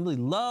didn't really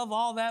love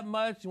all that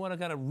much. You want to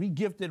kind of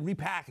re-gift it,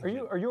 repackage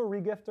it. Are you a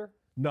re-gifter?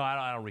 No,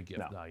 I don't re-gift.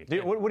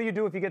 No, what do you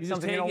do if you get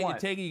something you don't want? You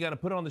take it, you got to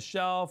put it on the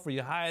shelf, or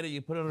you hide it,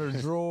 you put it under a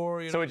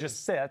drawer. So it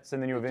just sits,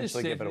 and then you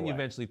eventually give it away. You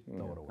eventually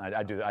throw it away.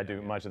 I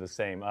do much of the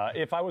same.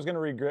 If I was going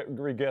to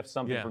re-gift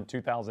something from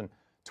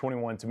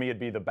 2021, to me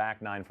it'd be the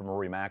back nine from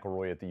Rory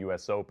McIlroy at the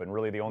U.S. Open.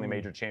 Really the only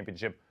major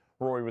championship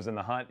Rory was in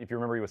the hunt. If you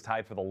remember, he was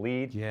tied for the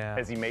lead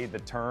as he made the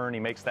turn.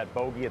 He makes that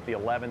bogey at the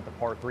 11th, the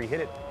par 3,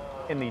 hit it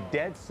in the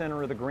dead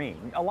center of the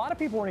green. A lot of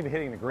people weren't even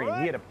hitting the green.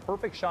 He had a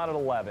perfect shot at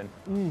 11,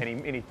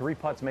 and he three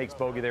putts, makes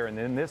bogey there, and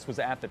then this was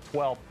at the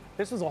 12th.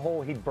 This was a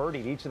hole he'd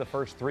birdied each of the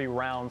first 3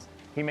 rounds.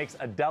 He makes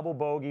a double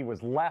bogey,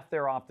 was left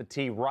there off the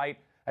tee right.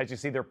 As you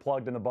see, they're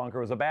plugged in the bunker.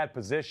 It was a bad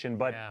position,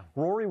 but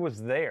Rory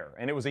was there,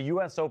 and it was a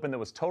U.S. Open that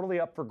was totally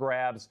up for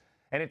grabs.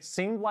 And it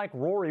seemed like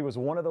Rory was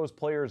one of those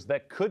players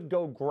that could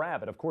go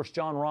grab it. Of course,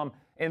 Jon Rahm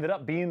ended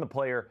up being the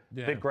player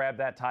that grabbed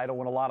that title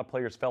when a lot of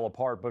players fell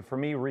apart. But for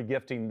me,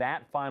 re-gifting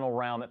that final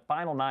round, that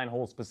final 9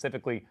 holes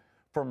specifically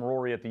from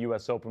Rory at the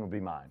U.S. Open would be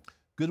mine.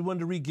 Good one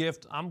to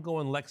re-gift. I'm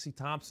going Lexi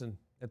Thompson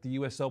at the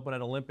U.S. Open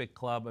at Olympic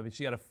Club. I mean,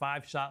 she had a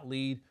 5-shot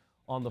lead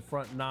on the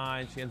front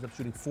 9. She ends up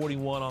shooting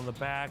 41 on the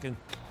back. And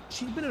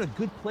she's been in a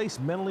good place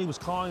mentally, was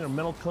calling her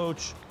mental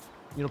coach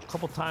a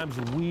couple times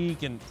a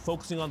week and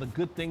focusing on the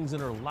good things in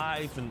her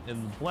life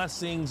and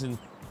blessings. And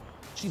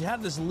she'd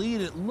had this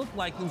lead. It looked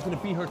like it was going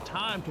to be her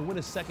time to win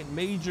a second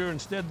major.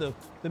 Instead, the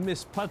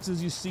missed putts,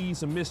 as you see,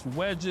 some missed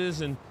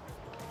wedges. And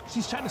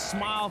she's trying to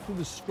smile through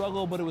the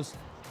struggle, but it was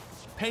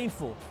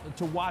painful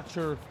to watch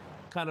her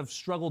kind of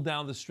struggle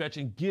down the stretch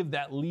and give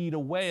that lead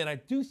away. And I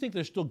do think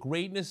there's still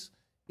greatness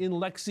in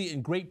Lexi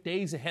and great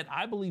days ahead.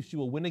 I believe she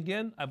will win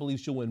again. I believe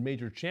she'll win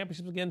major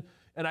championships again.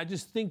 And I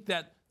just think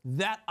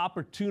that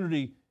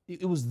opportunity,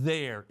 it was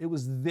there. It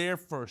was there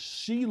for her.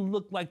 She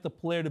looked like the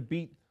player to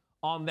beat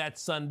on that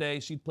Sunday.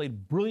 She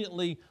played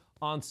brilliantly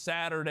on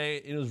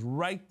Saturday. It was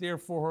right there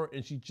for her,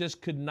 and she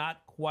just could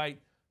not quite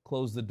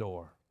close the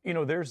door. You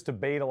know, there's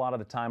debate a lot of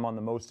the time on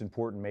the most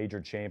important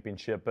major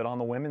championship, but on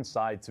the women's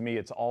side, to me,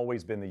 it's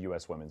always been the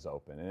U.S. Women's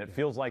Open. And it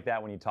feels like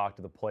that when you talk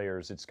to the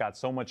players. It's got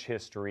so much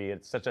history.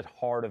 It's such a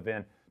hard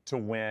event to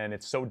win.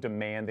 It's so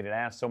demanding. It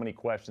asks so many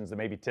questions that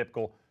maybe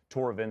typical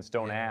tour events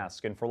don't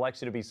ask. And for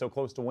Lexi to be so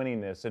close to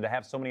winning this and to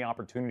have so many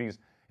opportunities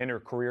in her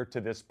career to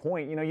this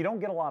point, you know, you don't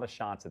get a lot of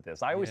shots at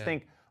this. I always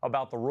think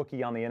about the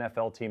rookie on the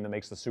NFL team that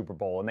makes the Super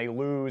Bowl, and they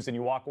lose, and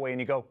you walk away and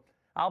you go,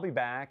 I'll be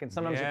back. And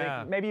sometimes you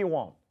think, maybe you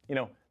won't. You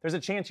know, there's a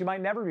chance you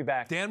might never be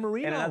back Dan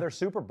Marino. in another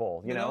Super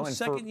Bowl. You know, and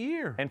second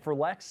year. And for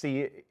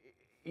Lexi,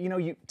 you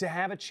know, to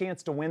have a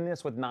chance to win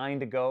this with 9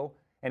 to go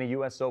in a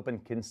U.S. Open,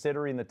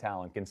 considering the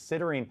talent,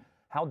 considering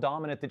how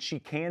dominant that she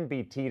can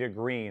be tee to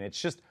green, it's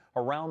just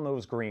around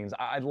those greens.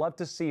 I'd love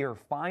to see her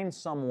find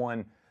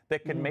someone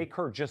that can make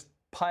her just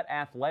putt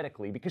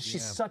athletically, because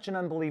she's such an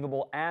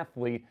unbelievable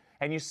athlete.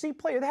 And you see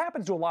it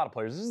happens to a lot of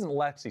players. This isn't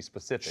Lexi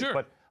specific,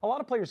 but a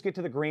lot of players get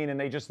to the green and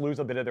they just lose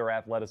a bit of their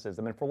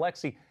athleticism. And for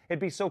Lexi, it'd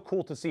be so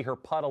cool to see her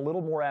putt a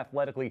little more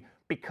athletically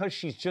because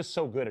she's just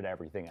so good at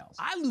everything else.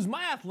 I lose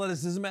my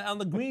athleticism on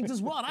the greens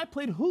as well. And I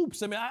played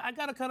hoops. I mean, I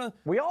got to kind of...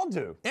 We all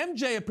do.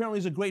 MJ apparently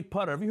is a great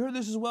putter. Have you heard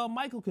this as well?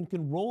 Michael can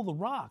roll the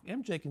rock.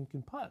 MJ can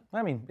putt.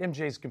 I mean,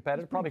 MJ's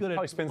competitive.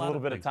 Probably spends a little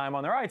bit of time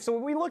on there. All right, so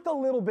we looked a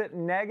little bit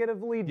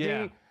negatively,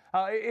 D.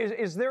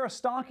 Is there a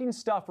stocking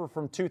stuffer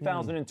from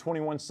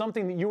 2021,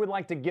 something that you would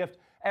like to gift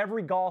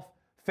every golf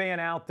fan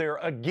out there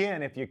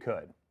again if you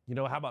could? You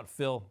know, how about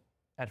Phil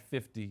at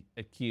 50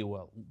 at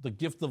Kiawah? The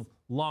gift of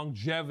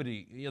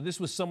longevity. You know,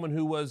 this was someone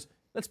who was,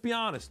 let's be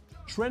honest,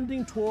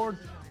 trending toward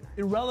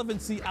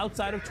irrelevancy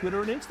outside of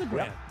Twitter and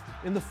Instagram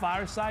in the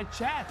fireside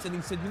chats. And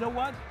he said, you know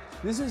what?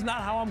 This is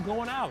not how I'm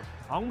going out.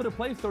 I'm going to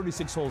play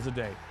 36 holes a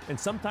day, and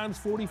sometimes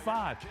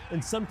 45,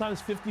 and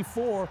sometimes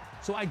 54,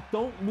 so I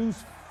don't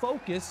lose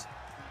focus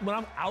when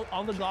I'm out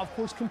on the golf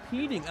course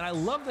competing. And I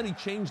love that he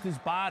changed his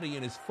body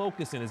and his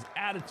focus and his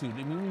attitude.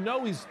 I mean, we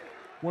know he's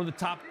one of the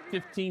top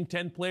 15,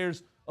 10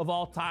 players of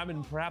all time,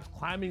 and perhaps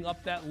climbing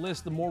up that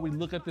list the more we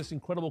look at this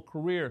incredible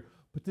career.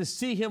 But to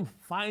see him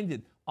find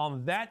it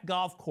on that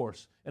golf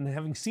course, and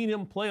having seen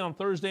him play on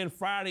Thursday and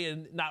Friday,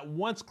 and not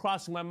once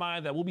crossing my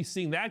mind that we'll be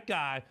seeing that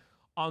guy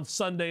on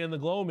Sunday in the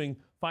Gloaming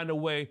find a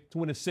way to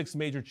win a 6th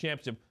major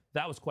championship,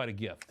 that was quite a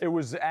gift. It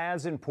was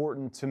as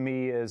important to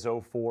me as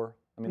 04.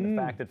 I mean,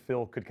 the fact that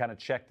Phil could kind of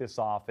check this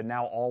off and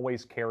now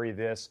always carry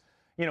this.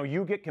 You know,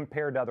 you get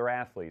compared to other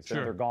athletes and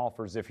other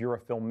golfers. If you're a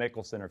Phil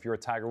Mickelson, or if you're a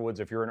Tiger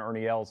Woods, if you're an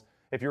Ernie Els,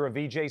 if you're a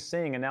Vijay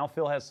Singh, and now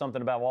Phil has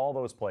something about all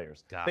those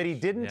players that he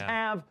didn't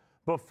have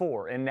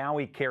before, and now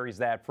he carries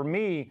that. For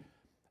me,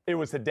 it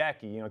was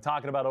Hideki. You know,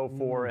 talking about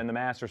 04 and the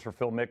Masters for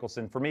Phil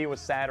Mickelson. For me, it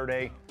was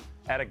Saturday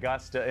at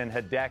Augusta and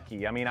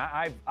Hideki. I mean,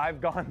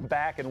 I've gone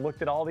back and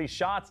looked at all these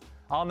shots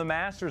on the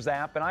Masters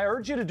app, and I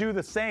urge you to do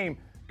the same.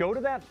 Go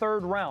to that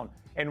third round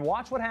and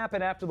watch what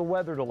happened after the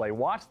weather delay.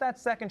 Watch that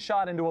second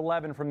shot into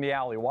 11 from the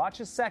alley. Watch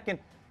his second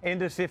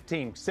into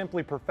 15,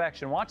 simply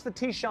perfection. Watch the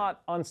tee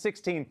shot on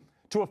 16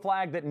 to a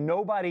flag that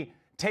nobody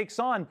takes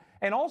on.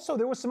 And also,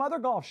 there was some other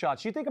golf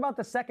shots. You think about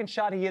the second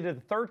shot he hit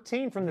at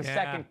 13 from the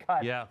second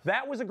cut.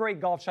 That was a great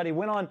golf shot. He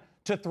went on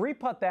to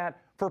 3-putt that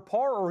for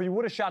par, or he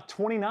would have shot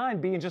 29,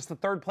 being just the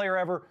third player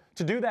ever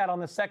to do that on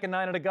the second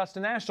night at Augusta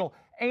National.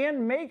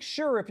 And make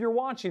sure, if you're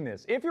watching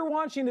this, if you're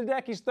watching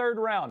Hideki's third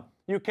round,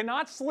 you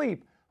cannot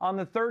sleep on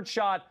the third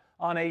shot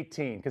on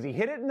 18, because he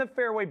hit it in the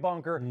fairway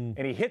bunker,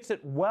 and he hits it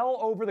well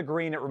over the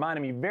green. It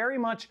reminded me very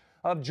much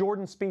of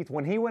Jordan Spieth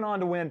when he went on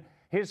to win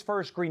his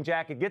first green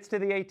jacket, gets to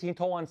the 18th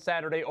hole on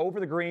Saturday over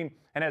the green,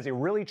 and has a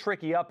really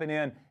tricky up and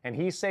in, and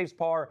he saves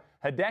par.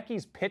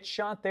 Hideki's pitch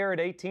shot there at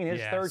 18,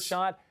 his third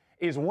shot,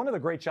 is one of the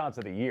great shots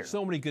of the year.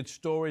 So many good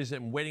stories,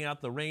 and waiting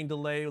out the rain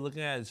delay,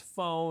 looking at his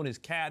phone, his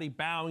caddy,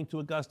 bowing to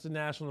Augusta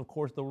National, and of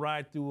course the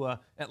ride through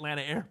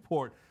Atlanta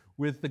Airport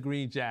with the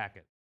green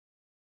jacket.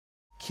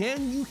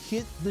 Can you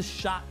hit the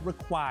shot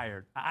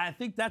required? I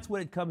think that's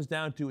what it comes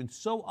down to. And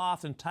so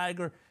often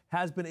Tiger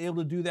has been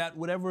able to do that,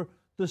 whatever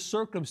the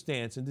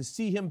circumstance. And to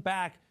see him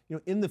back, you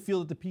know, in the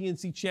field at the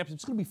PNC Championship,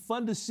 it's going to be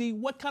fun to see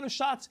what kind of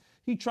shots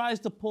he tries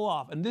to pull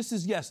off. And this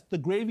is, yes, the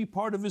gravy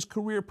part of his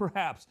career,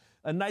 perhaps.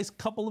 A nice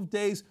couple of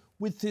days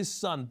with his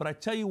son. But I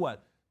tell you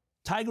what,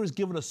 Tiger has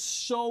given us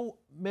so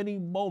many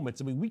moments.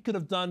 I mean, we could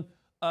have done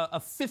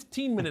a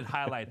 15-minute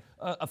highlight,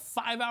 a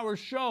 5-hour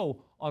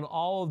show on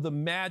all of the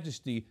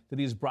majesty that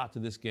he has brought to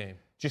this game.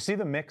 Do you see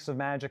the mix of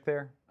magic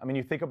there? I mean,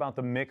 you think about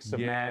the mix of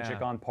magic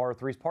on par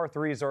threes. Par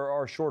threes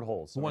are short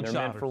holes. I mean, they're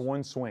meant for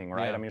one swing,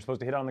 right? I mean, you're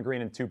supposed to hit on the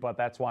green in 2-putt.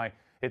 That's why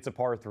it's a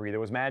par 3.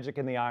 There was magic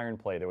in the iron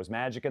play. There was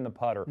magic in the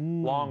putter,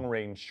 long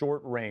range,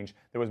 short range.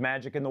 There was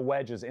magic in the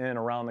wedges in and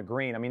around the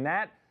green. I mean,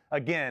 that,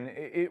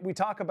 again, we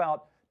talk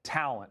about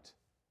talent.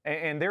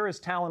 And there is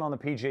talent on the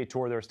PGA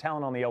Tour. There's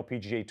talent on the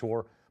LPGA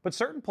Tour. But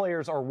certain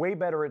players are way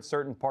better at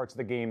certain parts of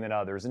the game than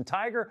others. And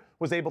Tiger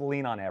was able to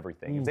lean on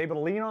everything. He was able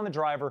to lean on the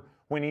driver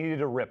when he needed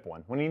to rip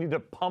one, when he needed to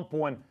pump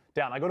one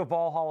down. I go to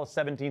Valhalla's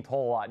 17th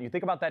hole a lot. And you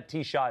think about that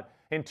tee shot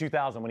in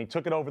 2000 when he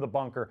took it over the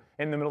bunker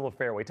in the middle of the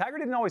fairway. Tiger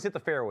didn't always hit the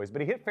fairways, but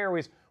he hit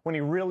fairways when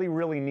he really,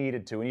 really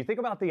needed to. And you think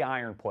about the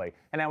iron play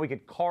and how he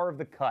could carve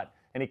the cut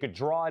and he could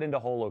draw it into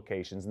hole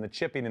locations and the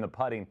chipping and the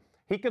putting.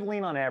 He could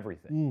lean on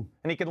everything.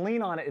 And he could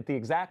lean on it at the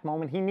exact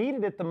moment he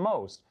needed it the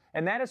most.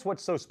 And that is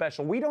what's so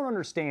special. We don't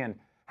understand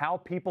how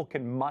people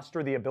can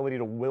muster the ability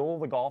to will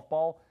the golf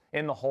ball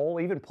in the hole.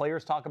 Even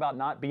players talk about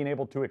not being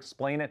able to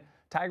explain it.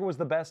 Tiger was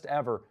the best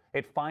ever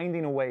at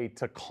finding a way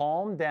to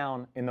calm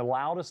down in the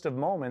loudest of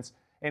moments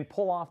and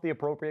pull off the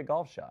appropriate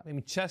golf shot. I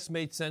mean, chess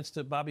made sense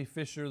to Bobby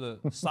Fischer, the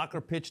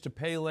soccer pitch to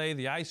Pele,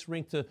 the ice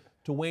rink to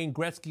Wayne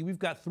Gretzky. We've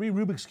got 3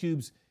 Rubik's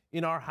Cubes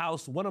in our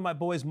house. One of my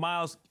boys,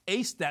 Miles,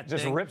 aced that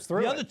Just thing. rips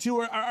through The it. other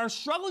 2 are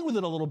struggling with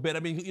it a little bit. I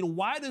mean,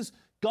 why does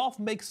golf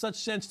make such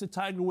sense to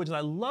Tiger Woods? And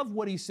I love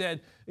what he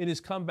said in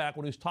his comeback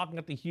when he was talking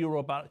at the Hero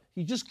about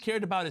he just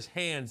cared about his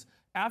hands.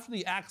 After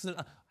the accident,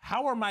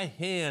 how are my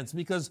hands?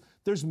 Because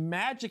there's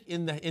magic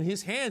in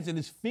his hands, in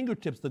his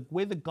fingertips, the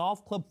way the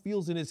golf club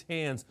feels in his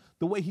hands,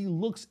 the way he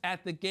looks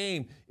at the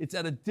game. It's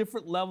at a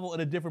different level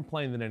and a different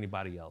plane than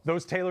anybody else.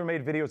 Those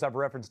TaylorMade videos I've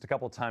referenced a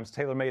couple of times,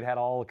 TaylorMade had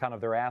all kind of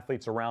their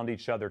athletes around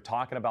each other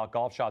talking about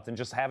golf shots and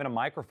just having a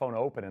microphone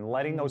open and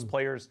letting those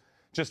players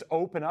just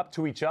open up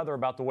to each other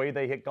about the way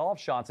they hit golf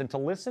shots. And to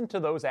listen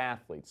to those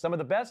athletes, some of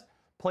the best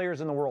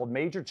players in the world,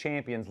 major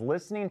champions,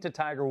 listening to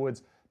Tiger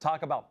Woods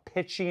talk about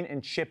pitching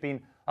and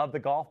chipping of the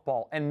golf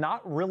ball and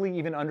not really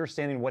even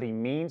understanding what he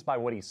means by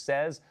what he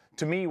says,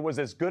 to me was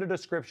as good a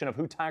description of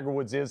who Tiger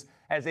Woods is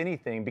as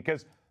anything,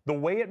 because the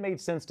way it made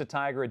sense to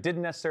Tiger, it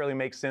didn't necessarily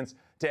make sense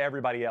to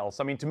everybody else.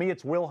 I mean, to me,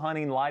 it's Will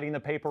Hunting lighting the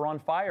paper on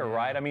fire,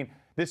 right? I mean,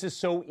 this is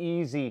so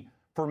easy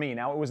for me.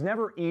 Now, it was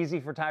never easy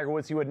for Tiger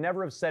Woods. He would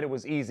never have said it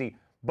was easy.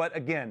 But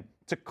again,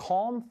 to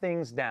calm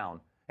things down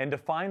and to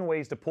find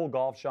ways to pull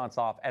golf shots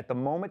off at the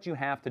moment you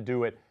have to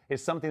do it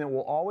is something that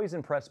will always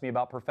impress me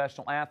about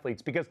professional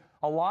athletes, because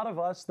a lot of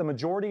us, the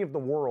majority of the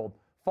world,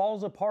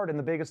 falls apart in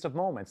the biggest of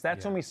moments.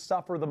 That's when we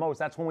suffer the most.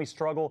 That's when we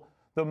struggle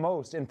the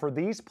most. And for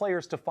these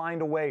players to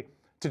find a way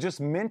to just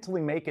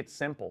mentally make it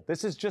simple.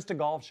 This is just a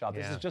golf shot.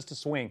 This is just a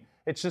swing.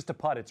 It's just a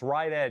putt. It's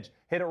right edge.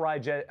 Hit it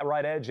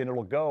right edge and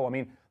it'll go. I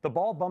mean, the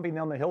ball bumping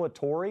down the hill at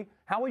Torrey,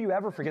 how will you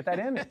ever forget that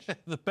image?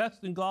 The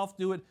best in golf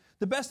do it.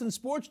 The best in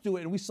sports do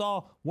it. And we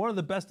saw one of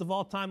the best of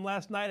all time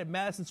last night at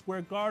Madison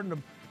Square Garden. A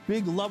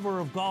big lover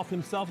of golf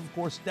himself, of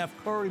course, Steph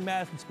Curry,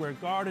 Madison Square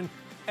Garden,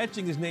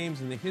 etching his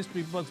names in the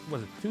history books.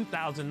 Was it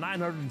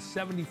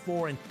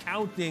 2,974 and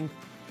counting,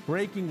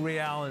 breaking Ray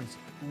Allen's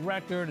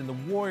record. And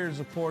the Warriors,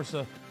 of course,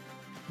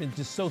 been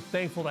just so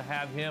thankful to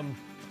have him.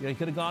 You know, he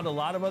could have gone to a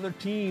lot of other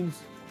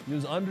teams. He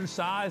was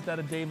undersized at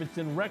a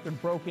Davidson,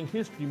 record-broken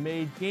history,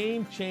 made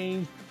game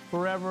change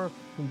forever.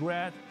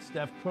 Congrats,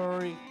 Steph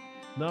Curry,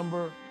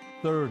 number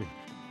 30.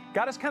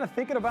 Got us kind of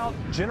thinking about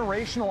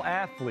generational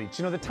athletes.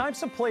 You know, the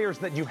types of players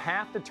that you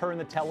have to turn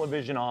the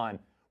television on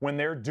when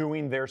they're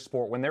doing their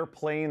sport, when they're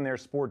playing their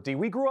sport. D,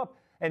 we grew up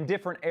in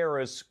different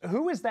eras.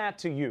 Who is that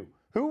to you?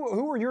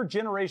 Who are your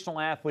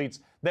generational athletes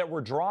that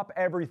were drop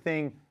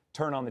everything,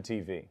 turn on the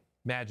TV?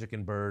 Magic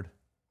and Bird.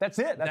 That's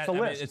it. That's the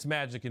list. It's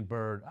Magic and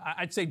Bird.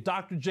 I'd say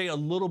Dr. J a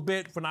little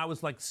bit when I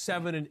was like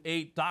 7 and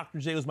 8. Dr.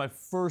 J was my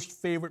first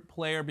favorite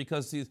player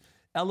because his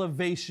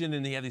elevation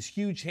and he had these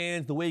huge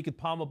hands, the way he could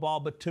palm a ball.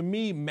 But to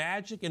me,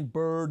 Magic and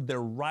Bird,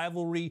 their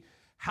rivalry,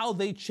 how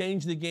they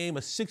changed the game, a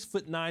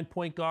 6'9"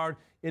 point guard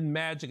in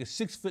Magic, a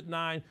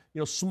 6'9",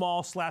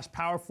 small /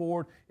 power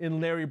forward in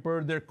Larry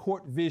Bird, their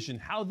court vision,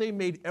 how they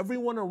made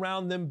everyone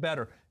around them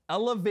better,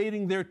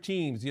 elevating their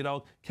teams.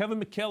 Kevin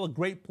McHale, a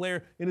great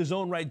player in his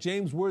own right.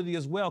 James Worthy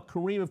as well.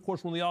 Kareem, of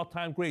course, one of the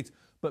all-time greats.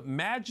 But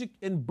Magic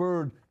and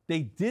Bird,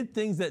 they did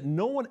things that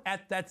no one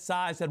at that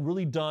size had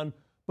really done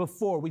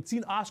before. We'd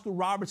seen Oscar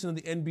Robertson in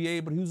the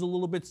NBA, but he was a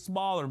little bit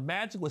smaller.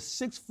 Magic was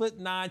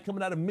 6'9",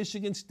 coming out of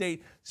Michigan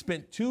State,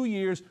 spent 2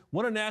 years,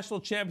 won a national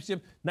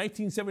championship,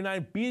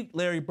 1979, beat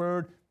Larry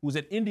Bird, who was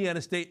at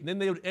Indiana State, and then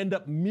they would end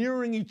up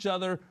mirroring each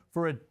other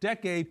for a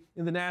decade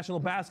in the National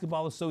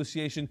Basketball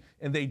Association,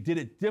 and they did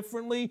it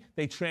differently.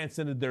 They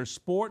transcended their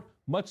sport,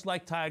 much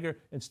like Tiger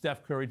and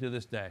Steph Curry to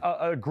this day.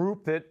 A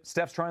group that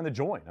Steph's trying to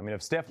join. I mean,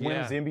 if Steph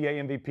wins the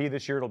NBA MVP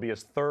this year, it'll be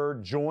his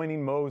third,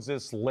 joining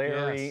Moses,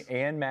 Larry,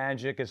 and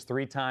Magic as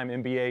 3-time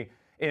NBA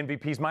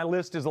MVPs. My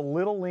list is a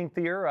little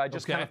lengthier. I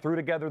just kind of threw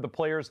together the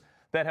players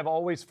that have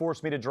always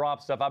forced me to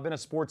drop stuff. I've been a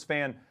sports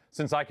fan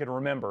since I can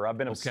remember. I've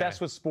been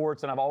obsessed with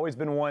sports, and I've always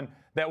been one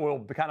that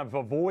will kind of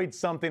avoid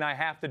something I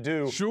have to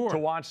do to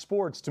watch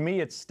sports. To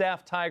me, it's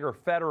Steph, Tiger,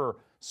 Federer,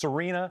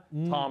 Serena,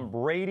 Tom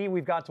Brady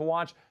we've got to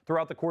watch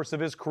throughout the course of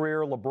his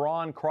career,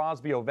 LeBron,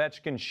 Crosby,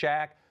 Ovechkin,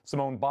 Shaq,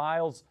 Simone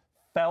Biles,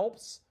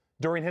 Phelps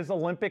during his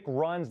Olympic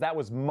runs. That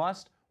was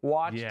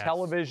must-watch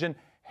television.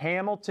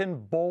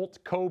 Hamilton, Bolt,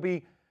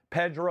 Kobe,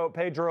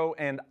 Pedro,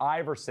 and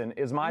Iverson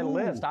is my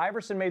list.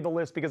 Iverson made the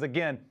list because,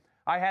 again,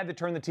 I had to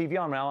turn the TV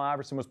on when Allen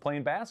Iverson was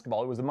playing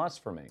basketball. It was a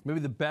must for me. Maybe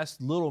the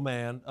best little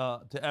man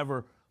to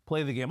ever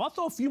play the game. I'll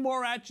throw a few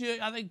more at you.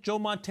 I think Joe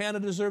Montana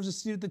deserves a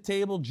seat at the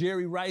table.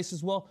 Jerry Rice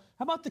as well.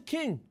 How about the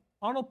king,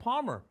 Arnold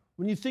Palmer?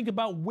 When you think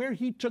about where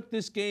he took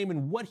this game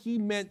and what he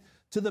meant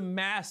to the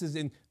masses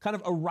and kind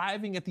of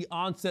arriving at the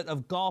onset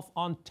of golf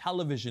on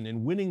television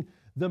and winning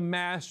the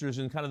Masters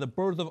and kind of the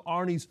birth of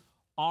Arnie's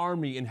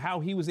Army and how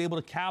he was able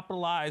to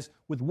capitalize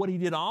with what he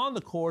did on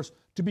the course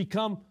to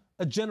become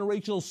a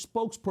generational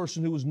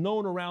spokesperson who was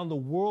known around the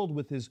world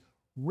with his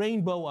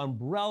rainbow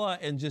umbrella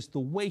and just the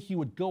way he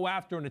would go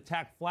after and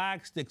attack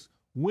flag sticks,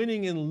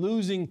 winning and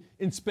losing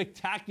in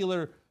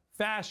spectacular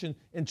fashion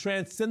and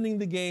transcending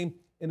the game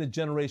in a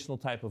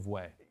generational type of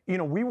way. You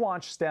know, we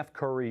watch Steph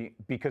Curry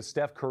because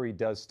Steph Curry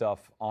does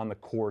stuff on the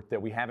court that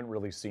we haven't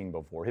really seen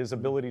before. His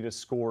ability to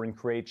score and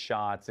create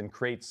shots and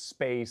create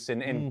space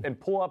and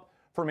pull up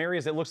from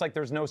areas that looks like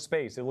there's no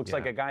space. It looks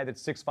like a guy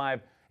that's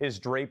 6'5" is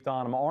draped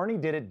on him. Arnie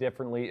did it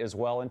differently as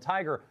well, and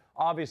Tiger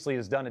obviously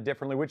has done it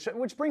differently,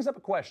 which brings up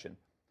a question.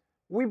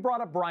 We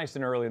brought up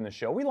Bryson early in the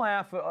show. We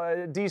laugh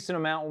a decent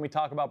amount when we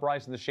talk about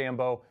Bryson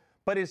DeChambeau,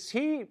 but is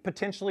he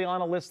potentially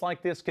on a list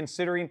like this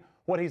considering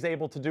what he's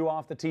able to do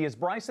off the tee? Is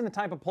Bryson the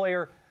type of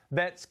player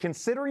that's,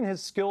 considering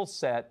his skill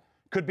set,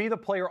 could be the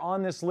player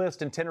on this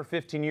list in 10 or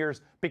 15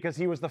 years because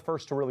he was the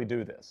first to really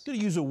do this? I'm going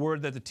to use a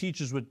word that the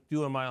teachers would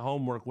do in my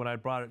homework when I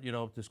brought it,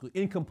 to school.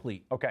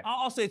 Incomplete. Okay.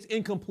 I'll say it's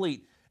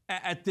incomplete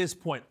at this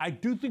point. I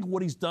do think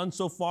what he's done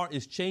so far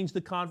is change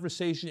the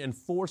conversation and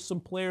force some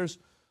players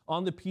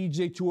on the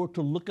PGA Tour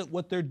to look at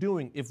what they're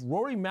doing. If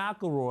Rory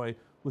McIlroy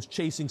was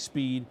chasing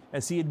speed,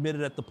 as he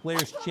admitted at the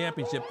Players'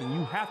 Championship, then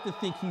you have to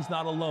think he's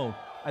not alone.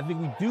 I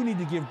think we do need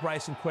to give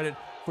Bryson credit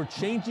for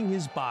changing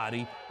his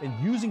body and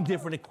using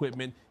different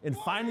equipment and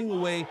finding a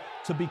way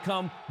to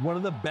become one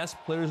of the best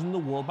players in the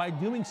world by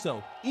doing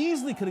so.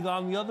 Easily could have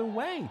gone the other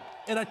way.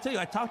 And I tell you,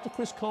 I talked to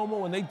Chris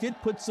Como, and they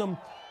did put some,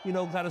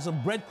 kind of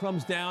some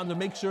breadcrumbs down to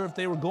make sure if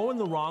they were going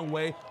the wrong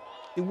way,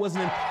 it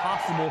wasn't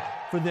impossible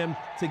for them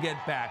to get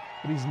back.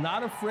 But he's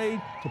not afraid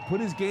to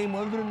put his game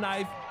under the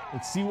knife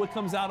and see what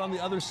comes out on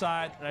the other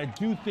side. And I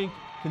do think,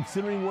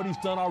 considering what he's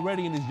done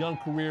already in his young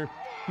career,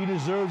 he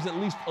deserves at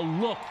least a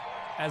look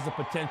as a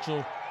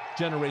potential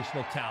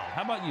generational talent.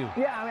 How about you?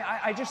 Yeah, I mean,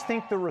 I just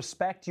think the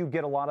respect you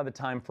get a lot of the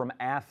time from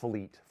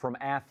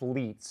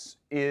athletes,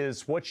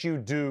 is what you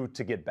do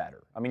to get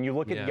better. I mean, you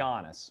look at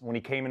Giannis when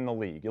he came in the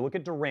league. You look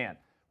at Durant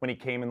when he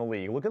came in the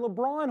league. Look at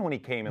LeBron when he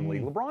came in the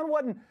league. LeBron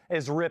wasn't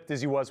as ripped as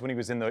he was when he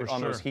was on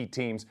those Heat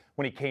teams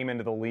when he came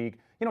into the league.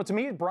 To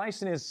me,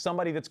 Bryson is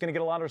somebody that's going to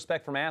get a lot of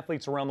respect from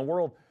athletes around the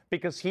world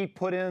because he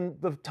put in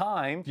the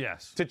time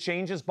to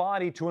change his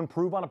body to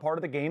improve on a part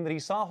of the game that he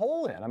saw a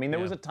hole in. I mean, there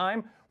was a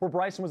time where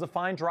Bryson was a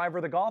fine driver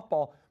of the golf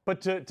ball,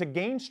 but to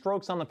gain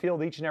strokes on the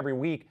field each and every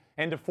week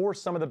and to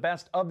force some of the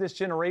best of this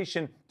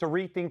generation to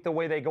rethink the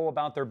way they go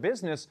about their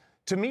business,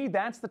 to me,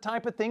 that's the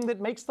type of thing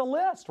that makes the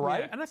list,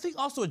 right? Yeah, and I think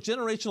also a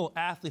generational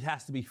athlete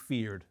has to be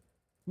feared.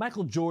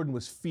 Michael Jordan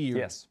was feared.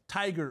 Yes.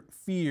 Tiger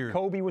feared.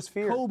 Kobe was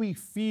feared. Kobe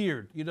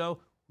feared,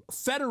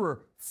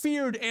 Federer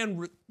feared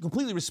and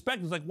completely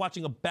respected. It was like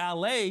watching a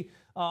ballet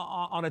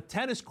on a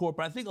tennis court.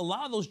 But I think a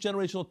lot of those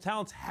generational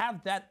talents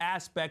have that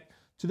aspect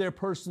to their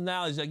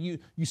personalities. Like you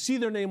see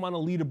their name on a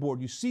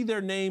leaderboard. You see their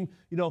name,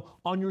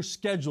 on your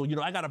schedule.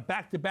 I got a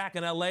back-to-back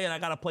in LA and I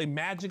got to play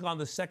Magic on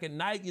the second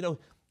night.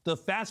 The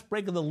fast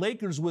break of the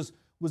Lakers was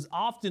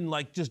often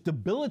like just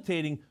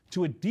debilitating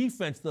to a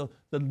defense. The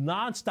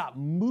nonstop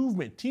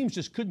movement. Teams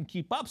just couldn't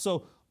keep up.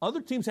 So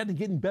other teams had to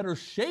get in better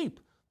shape.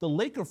 The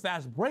Laker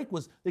fast break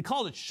they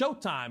called it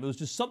showtime. It was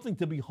just something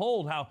to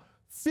behold how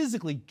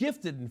physically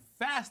gifted and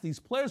fast these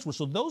players were.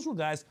 So those were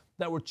guys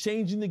that were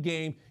changing the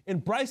game.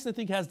 And Bryson, I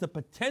think, has the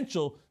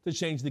potential to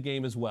change the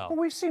game as well. Well,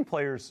 we've seen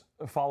players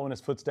following his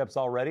footsteps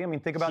already. I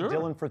mean, think about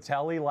Dylan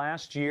Fratelli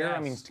last year. Yes.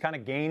 I mean, kind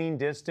of gaining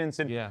distance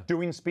and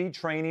doing speed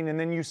training. And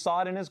then you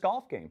saw it in his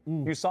golf game.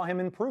 You saw him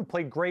improve,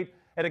 played great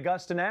at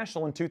Augusta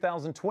National in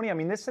 2020. I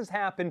mean, this has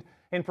happened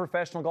in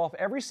professional golf.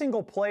 Every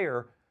single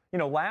player,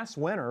 last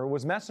winter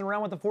was messing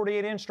around with the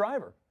 48-inch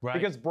driver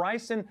because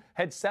Bryson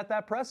had set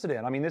that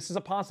precedent. I mean, this is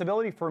a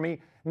possibility for me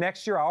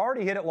next year. I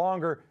already hit it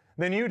longer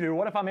than you do.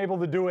 What if I'm able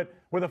to do it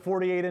with a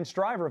 48-inch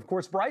driver? Of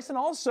course, Bryson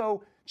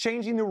also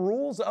changing the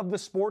rules of the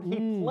sport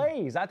he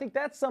plays. I think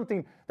that's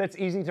something that's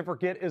easy to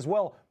forget as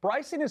well.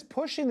 Bryson is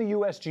pushing the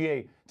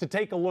USGA to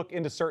take a look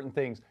into certain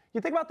things.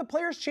 You think about the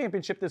Players'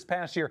 Championship this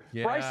past year.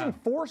 Yeah. Bryson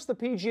forced the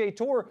PGA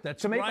Tour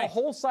to make a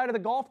whole side of the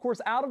golf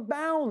course out of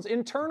bounds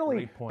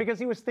internally because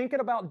he was thinking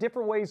about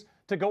different ways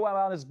to go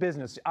about his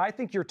business. I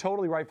think you're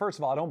totally right. First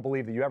of all, I don't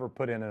believe that you ever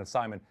put in an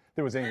assignment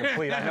that was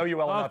incomplete. I know you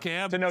well enough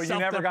to know you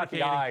never got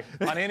the eye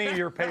on any of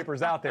your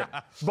papers out there.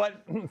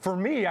 But for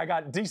me, I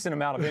got a decent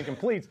amount of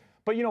incompletes.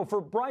 But, for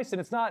Bryson,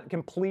 it's not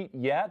complete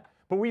yet,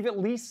 but we've at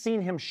least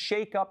seen him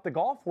shake up the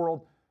golf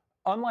world,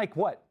 unlike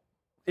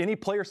any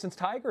player since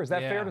Tiger. Is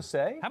that fair to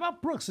say? How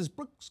about Brooks? Is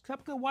Brooks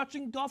Koepka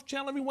watching Golf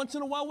Channel every once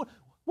in a while?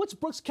 What's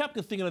Brooks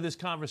Koepka thinking of this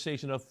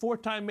conversation? A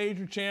four-time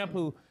major champ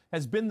who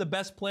has been the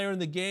best player in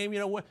the game.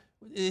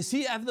 Is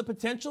he have the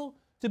potential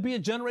to be a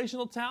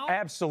generational talent?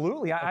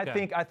 Absolutely.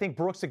 I think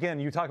Brooks, again,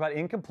 you talk about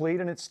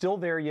incomplete, and it's still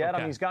there yet. Okay. I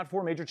mean, he's got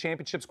 4 major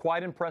championships,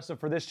 quite impressive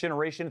for this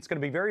generation. It's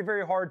going to be very,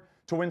 very hard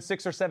to win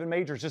 6 or 7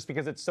 majors just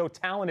because it's so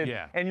talented,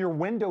 and your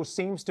window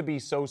seems to be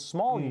so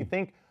small. You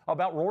think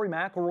about Rory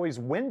McIlroy's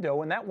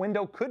window, and that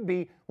window could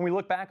be, when we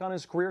look back on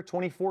his career,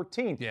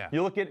 2014. Yeah.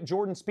 You look at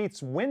Jordan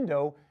Spieth's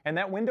window, and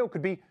that window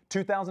could be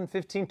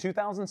 2015,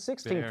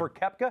 2016. Fair. For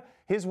Koepka,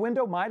 his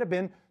window might have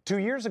been 2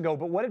 years ago.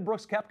 But what did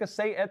Brooks Koepka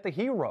say at the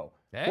Hero?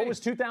 Hey. What was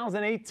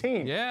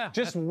 2018? Yeah.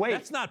 Just wait.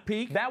 That's not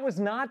peak. That was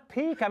not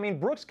peak. I mean,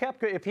 Brooks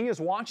Koepka, if he is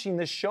watching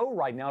this show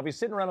right now, if he's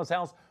sitting around his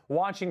house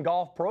watching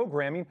golf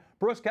programming,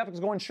 Brooks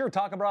Koepka's going, sure,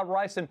 talk about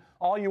Bryson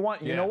all you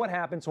want. You know what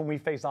happens when we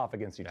face off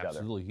against each other.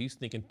 Absolutely. He's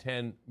thinking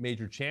 10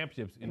 major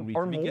championships in reach.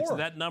 Or If he gets to more.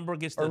 that number,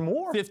 gets Or to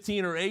more.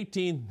 15 or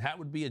 18, that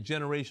would be a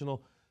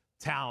generational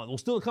talent. We'll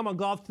still come on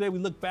golf today. We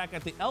look back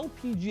at the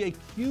LPGA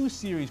Q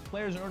Series.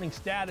 Players earning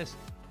status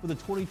for the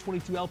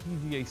 2022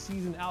 LPGA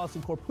season.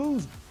 Allisen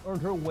Corpuz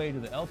earned her way to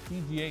the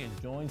LPGA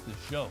and joins the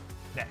show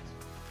next.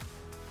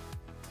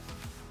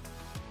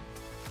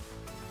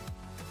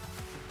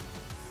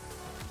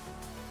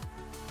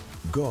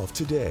 Golf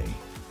Today,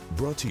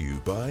 brought to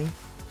you by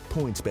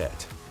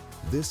PointsBet.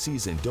 This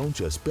season, don't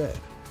just bet,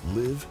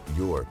 live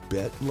your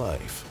bet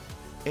life.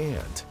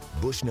 And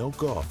Bushnell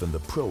Golf and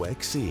the Pro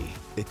XC,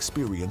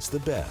 experience the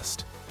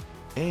best.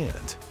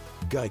 And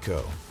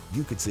Geico,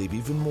 you could save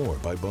even more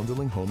by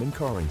bundling home and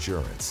car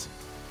insurance.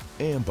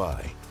 And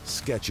by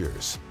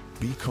Skechers,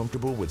 be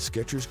comfortable with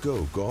Skechers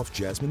Go Golf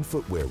Jasmine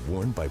footwear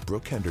worn by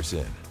Brooke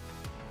Henderson.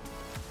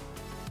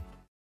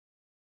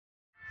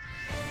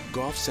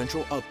 Golf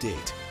Central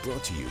Update,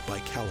 brought to you by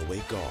Callaway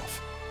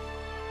Golf.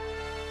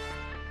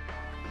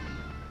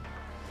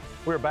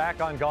 We're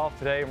back on Golf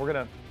Today, and we're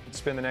going to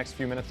spend the next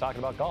few minutes talking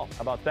about golf.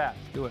 How about that?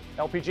 Do it.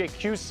 LPGA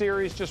Q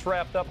Series just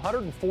wrapped up.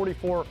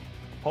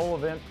 144-hole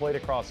event played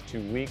across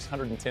 2 weeks.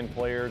 110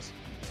 players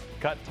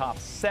cut top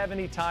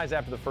 70 ties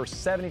after the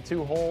first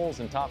 72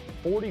 holes, and top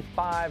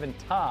 45 in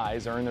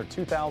ties are in their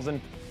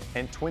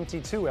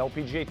 2022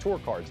 LPGA Tour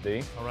cards,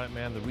 D. All right,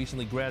 man. The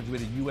recently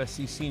graduated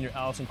USC senior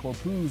Allisen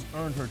Corpuz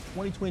earned her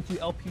 2022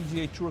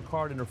 LPGA Tour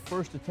card in her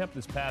first attempt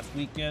this past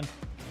weekend.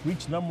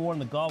 Reached number 1 in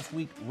the Golf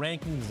Week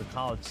rankings as a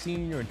college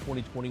senior in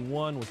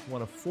 2021, was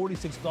one of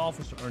 46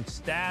 golfers to earn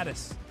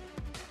status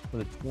for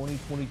the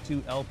 2022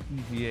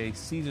 LPGA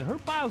season. Her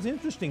bio is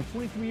interesting.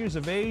 23 years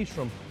of age,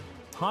 from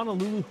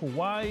Honolulu,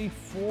 Hawaii.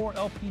 4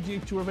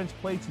 LPGA Tour events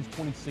played since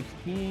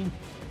 2016.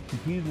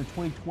 Competed in the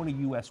 2020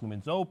 U.S.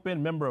 Women's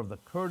Open. Member of the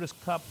Curtis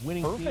Cup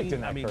winning team. Perfect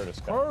in that Curtis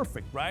Cup.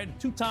 Perfect, right?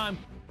 2-time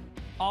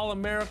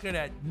All-American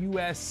at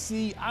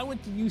USC. I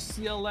went to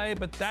UCLA,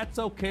 but that's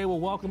okay.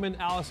 We'll welcome in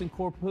Allisen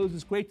Corpuz.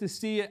 It's great to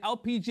see you.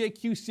 LPGA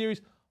Q Series,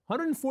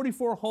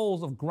 144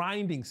 holes of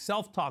grinding,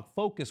 self-talk,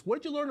 focus.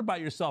 What did you learn about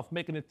yourself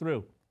making it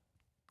through?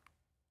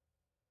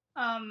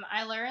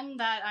 I learned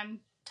that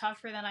I'm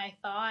tougher than I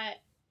thought.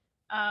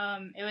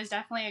 It was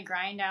definitely a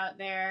grind out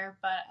there,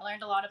 but I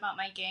learned a lot about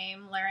my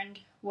game, learned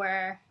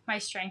where my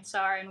strengths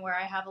are and where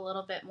I have a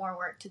little bit more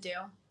work to do.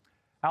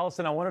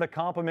 Allisen, I wanted to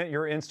compliment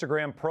your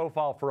Instagram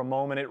profile for a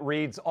moment. It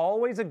reads,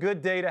 always a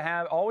good day to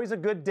have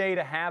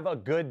a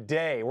good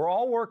day. We're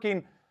all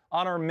working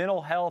on our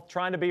mental health,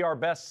 trying to be our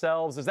best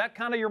selves. Is that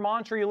kind of your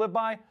mantra you live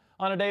by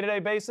on a day-to-day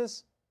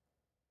basis?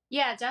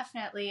 Yeah,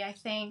 definitely. I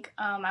think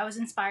I was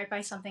inspired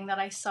by something that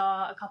I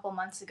saw a couple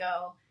months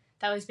ago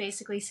that was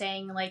basically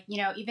saying, like, you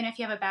know, even if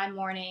you have a bad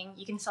morning,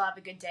 you can still have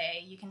a good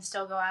day. You can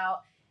still go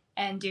out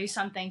and do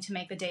something to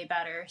make the day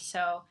better.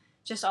 So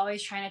just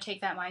always trying to take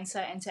that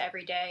mindset into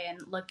every day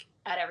and look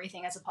at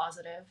everything as a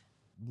positive.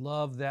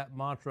 Love that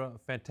mantra.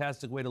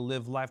 Fantastic way to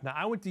live life. Now,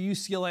 I went to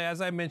UCLA,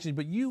 as I mentioned,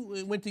 but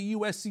you went to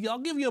USC. I'll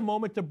give you a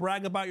moment to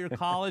brag about your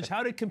college.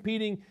 How did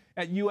competing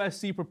at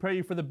USC prepare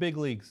you for the big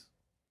leagues?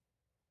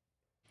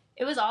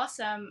 It was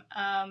awesome.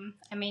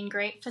 I mean,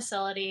 great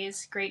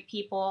facilities, great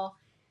people.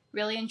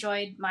 Really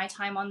enjoyed my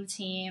time on the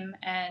team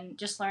and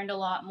just learned a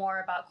lot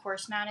more about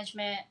course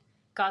management.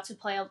 Got to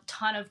play a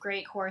ton of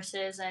great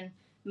courses and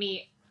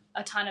meet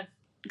a ton of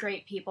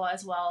great people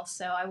as well.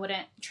 So I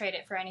wouldn't trade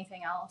it for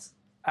anything else.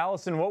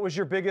 Allisen, what was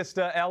your biggest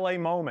LA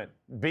moment?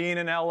 Being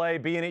in LA,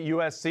 being at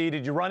USC,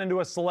 did you run into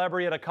a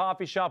celebrity at a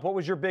coffee shop? What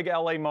was your big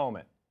LA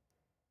moment?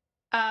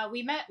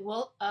 We met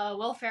Will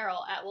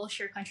Ferrell at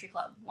Wilshire Country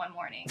Club one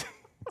morning.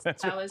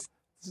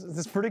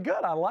 That's pretty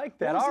good. I like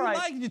that. What was All he right.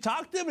 like? Did you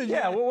talk to him?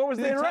 What was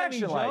the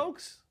interaction like?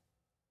 Jokes?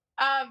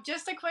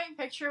 Just a quick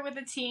picture with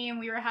the team.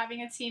 We were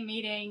having a team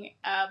meeting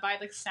by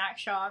the snack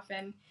shop,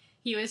 and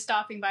he was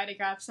stopping by to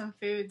grab some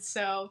food.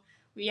 So,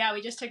 we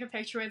just took a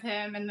picture with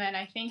him, and then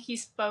I think he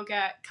spoke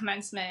at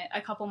commencement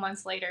a couple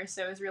months later,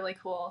 so it was really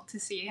cool to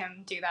see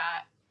him do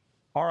that.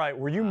 All right,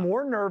 were you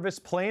more nervous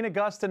playing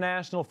Augusta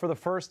National for the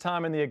first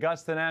time in the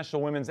Augusta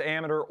National Women's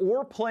Amateur,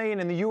 or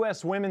playing in the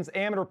U.S. Women's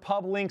Amateur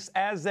Pub Links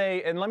as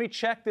and let me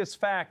check this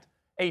fact,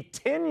 a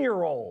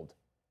 10-year-old?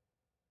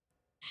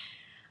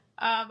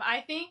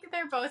 I think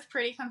they're both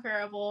pretty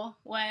comparable.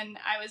 When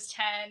I was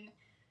 10,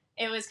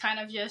 it was kind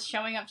of just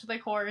showing up to the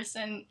course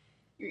and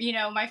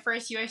my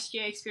first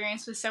USGA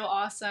experience was so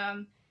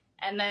awesome.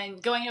 And then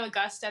going to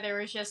Augusta, there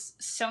was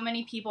just so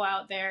many people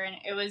out there, and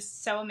it was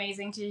so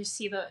amazing to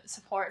see the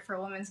support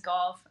for women's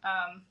golf.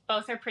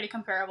 Both are pretty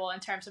comparable in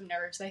terms of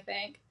nerves, I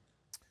think.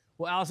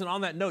 Well, Allison,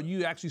 on that note,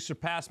 you actually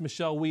surpassed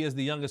Michelle Wie as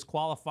the youngest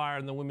qualifier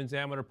in the women's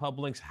amateur pub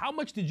links. How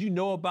much did you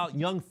know about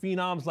young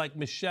phenoms like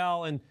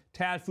Michelle and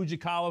Tad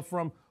Fujikawa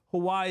from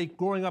Hawaii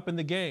growing up in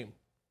the game?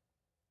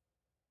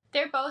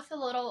 They're both a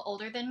little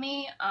older than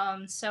me,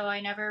 so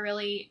I never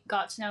really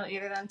got to know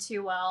either of them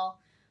too well.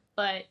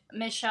 But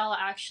Michelle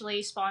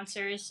actually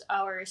sponsors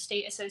our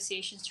state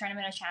association's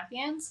Tournament of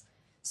Champions.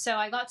 So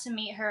I got to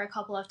meet her a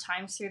couple of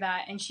times through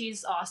that, and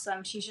she's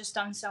awesome. She's just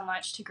done so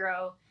much to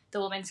grow the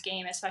women's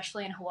game,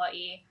 especially in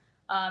Hawaii.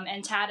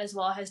 And Tad as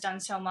well has done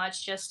so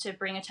much just to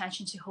bring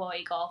attention to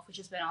Hawaii golf, which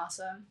has been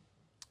awesome.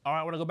 All right,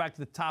 I want to go back to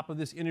the top of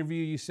this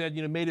interview. You said,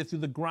 made it through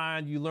the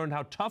grind. You learned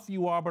how tough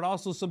you are, but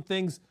also some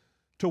things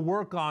to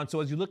work on. So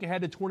as you look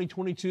ahead to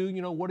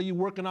 2022, what are you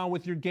working on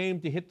with your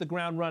game to hit the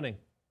ground running?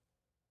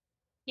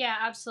 Yeah,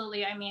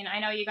 absolutely. I mean, I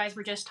know you guys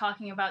were just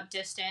talking about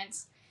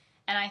distance,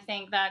 and I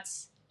think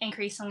that's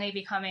increasingly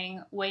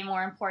becoming way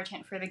more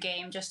important for the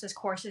game just as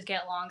courses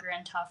get longer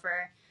and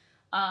tougher.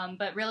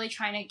 But really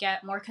trying to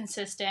get more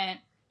consistent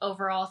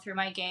overall through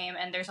my game,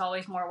 and there's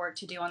always more work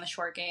to do on the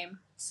short game.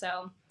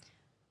 So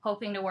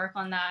hoping to work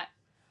on that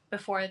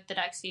before the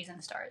next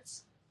season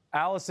starts.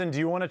 Allison, do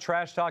you want to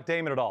trash talk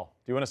Damon at all?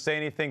 Do you want to say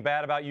anything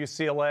bad about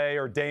UCLA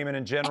or Damon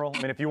in general?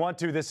 I mean, if you want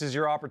to, this is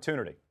your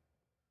opportunity.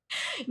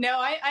 No,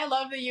 I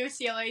love the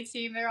UCLA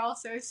team. They're all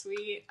so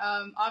sweet.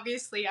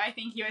 Obviously, I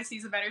think USC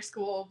is a better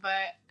school,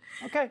 but...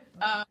 Okay.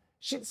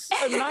 She's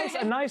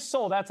a nice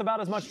soul. That's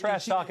about as much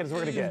trash talking as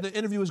we're going to get. The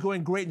interview was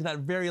going great in that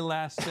very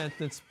last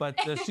sentence, but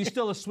she's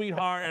still a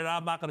sweetheart, and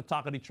I'm not going to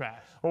talk any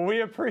trash. Well,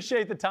 we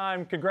appreciate the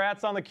time.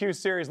 Congrats on the Q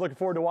Series. Looking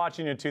forward to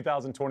watching you in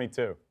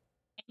 2022.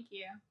 Thank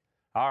you.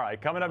 All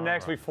right, coming up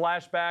next, we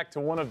flash back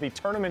to one of the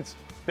tournaments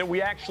that we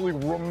actually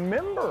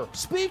remember.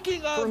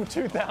 Speaking of from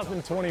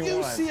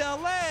 2021,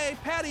 UCLA,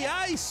 Patty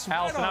Ice.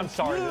 Allison, right I'm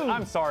sorry. cue.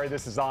 I'm sorry.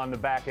 This is on the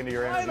back end of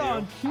your Right interview.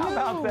 on cue. How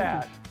about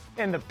that?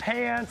 And the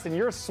pants and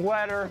your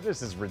sweater.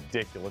 This is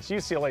ridiculous.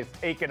 UCLA's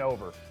taking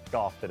over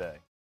golf today.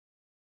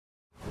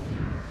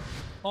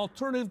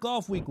 Alternative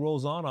Golf Week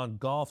rolls on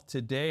Golf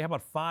Today. How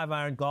about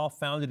 5-Iron Golf,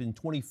 founded in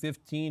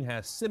 2015,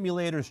 has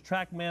simulators,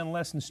 TrackMan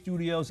lesson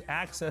studios,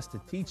 access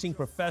to teaching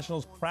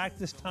professionals,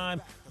 practice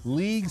time,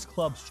 leagues,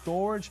 club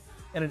storage,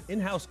 and an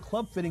in-house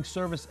club fitting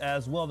service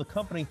as well. The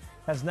company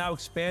has now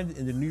expanded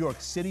into New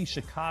York City,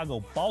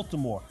 Chicago,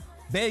 Baltimore,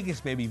 Vegas,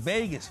 baby,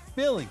 Vegas,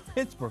 Philly,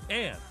 Pittsburgh,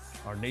 and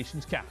our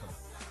nation's capital.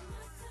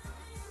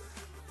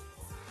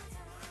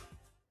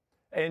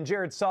 And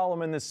Jared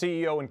Solomon, the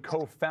CEO and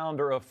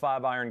co-founder of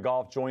 5-Iron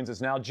Golf, joins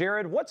us now.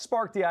 Jared, what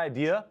sparked the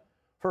idea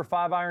for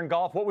 5-Iron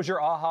Golf? What was your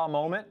aha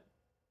moment?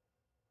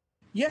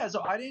 Yeah,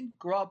 so I didn't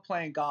grow up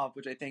playing golf,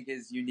 which I think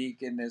is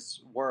unique in this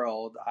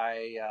world.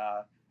 I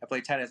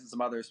played tennis and some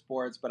other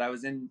sports, but I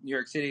was in New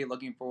York City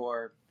looking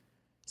for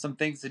some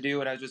things to do,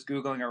 and I was just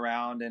Googling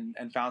around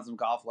and found some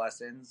golf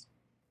lessons.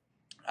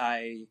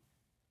 I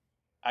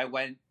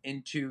went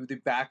into the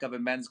back of a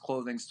men's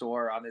clothing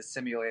store on this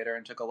simulator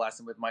and took a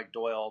lesson with Mike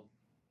Doyle,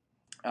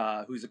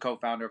 who's a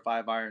co-founder of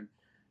 5-Iron.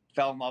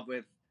 Fell in love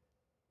with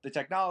the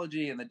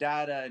technology and the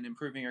data and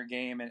improving your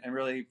game, and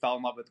really fell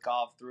in love with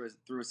golf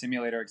through a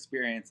simulator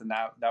experience. And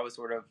that was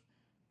sort of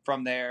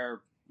from there,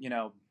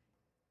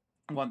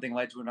 one thing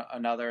led to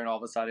another, and all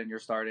of a sudden you're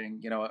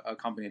starting, a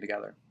company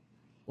together.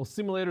 Well,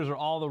 simulators are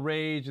all the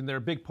rage, and they're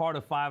a big part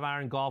of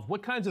 5-Iron Golf.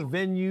 What kinds of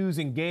venues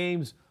and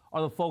games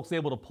are the folks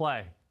able to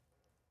play?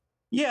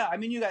 Yeah, I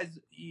mean, you guys,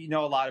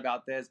 know a lot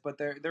about this, but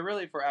they're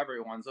really for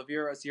everyone. So if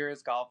you're a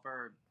serious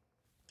golfer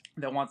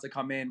that wants to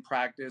come in,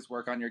 practice,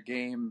 work on your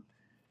game,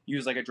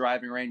 use like a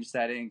driving range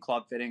setting,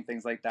 club fitting,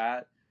 things like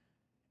that.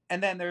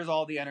 And then there's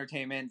all the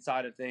entertainment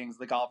side of things,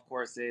 the golf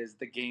courses,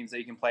 the games that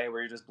you can play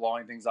where you're just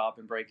blowing things up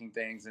and breaking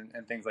things and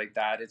things like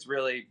that. It's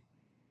really,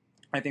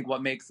 I think,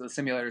 what makes the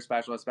simulator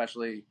special,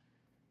 especially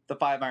the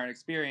 5-Iron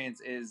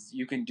experience, is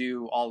you can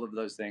do all of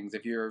those things.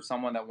 If you're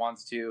someone that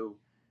wants to,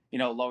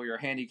 lower your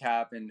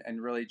handicap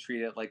and really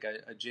treat it like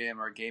a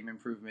gym or a game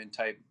improvement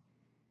type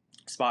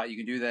spot, you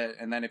can do that.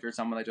 And then if you're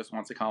someone that just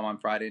wants to come on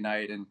Friday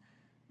night and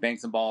bang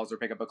some balls or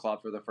pick up a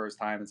club for the first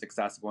time, it's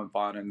accessible and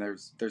fun, and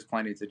there's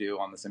plenty to do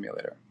on the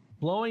simulator.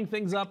 Blowing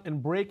things up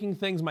and breaking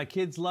things, my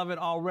kids love it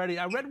already.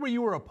 I read where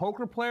you were a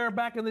poker player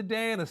back in the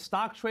day and a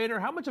stock trader.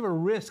 How much of a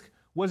risk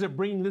was it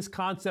bringing this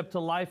concept to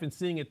life and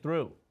seeing it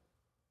through?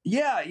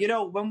 Yeah,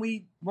 when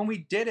we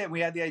did it, we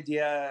had the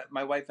idea,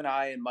 my wife and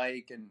I and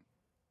Mike and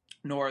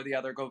Nora, the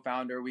other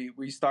co-founder,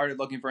 we started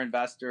looking for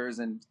investors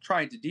and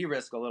trying to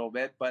de-risk a little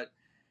bit, but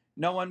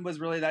no one was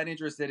really that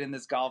interested in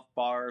this golf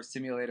bar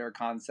simulator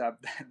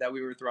concept that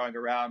we were throwing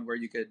around where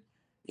you could,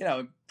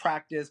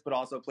 practice, but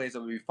also a place that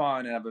would be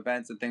fun and have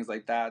events and things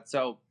like that.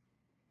 So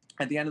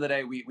at the end of the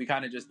day, we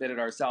kind of just did it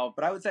ourselves.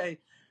 But I would say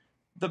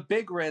the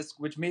big risk,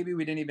 which maybe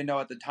we didn't even know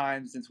at the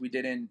time since we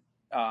didn't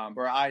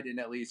or I didn't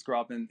at least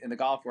grow up in the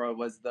golf world,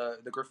 was the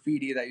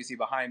graffiti that you see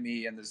behind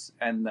me and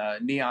the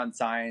neon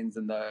signs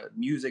and the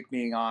music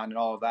being on and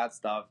all of that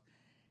stuff.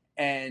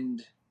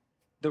 And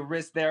the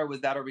risk there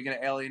was that, are we going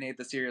to alienate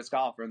the serious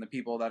golfer and the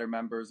people that are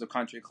members of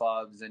country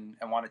clubs and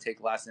want to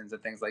take lessons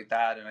and things like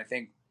that? And I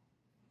think,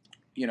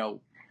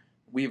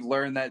 we've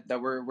learned that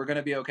we're going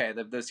to be okay.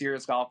 The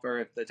serious golfer,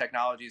 if the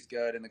technology is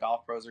good and the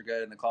golf pros are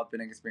good and the club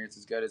fitting experience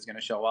is good, is going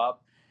to show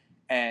up.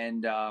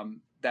 And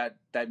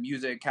that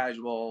music,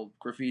 casual,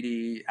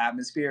 graffiti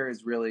atmosphere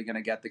is really going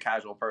to get the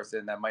casual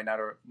person that might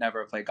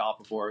never play golf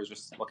before, is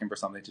just looking for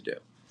something to do.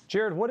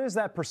 Jared, what is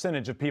that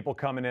percentage of people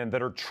coming in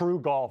that are true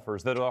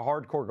golfers, that are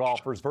hardcore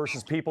golfers,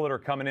 versus people that are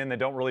coming in that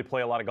don't really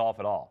play a lot of golf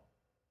at all?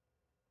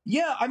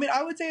 Yeah, I mean,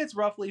 I would say it's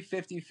roughly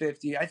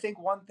 50-50. I think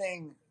one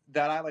thing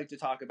that I like to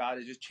talk about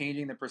is just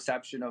changing the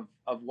perception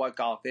of what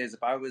golf is.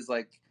 If I was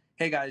like,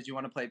 hey guys, do you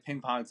want to play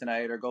ping pong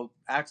tonight or go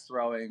axe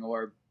throwing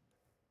or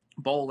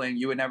bowling,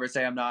 you would never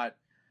say, I'm not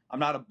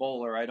a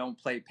bowler, I don't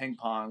play ping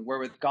pong. Where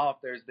with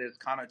golf, there's this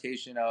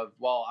connotation of,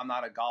 well, I'm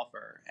not a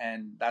golfer,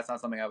 and that's not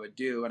something I would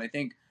do. And I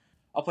think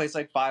a place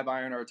like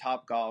 5-Iron or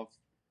Topgolf,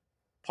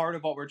 part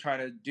of what we're trying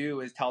to do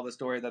is tell the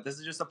story that this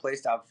is just a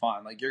place to have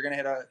fun. Like, you're gonna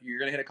hit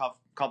a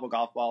couple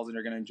golf balls and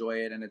you're gonna enjoy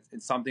it, and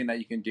it's something that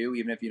you can do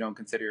even if you don't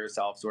consider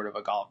yourself sort of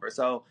a golfer.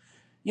 So,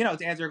 to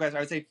answer your question, I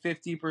would say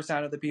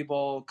 50% of the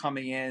people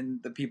coming in,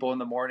 the people in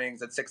the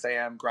mornings at 6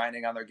 a.m.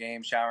 grinding on their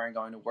game, showering,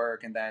 going to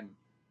work, and then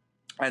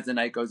as the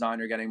night goes on,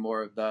 you're getting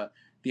more of the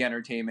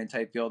entertainment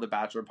type feel, the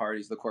bachelor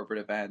parties, the corporate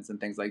events, and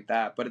things like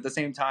that. But at the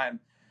same time,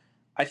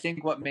 I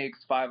think what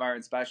makes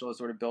 5-Iron special is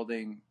sort of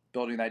building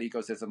that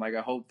ecosystem. Like,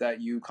 I hope that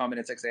you come in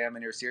at 6 a.m.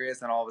 and you're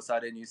serious, and all of a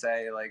sudden you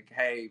say, like,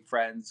 hey,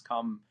 friends,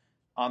 come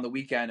on the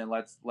weekend and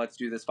let's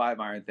do this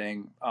 5-Iron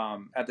thing.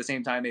 At the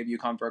same time, maybe you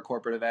come for a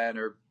corporate event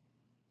or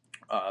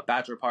a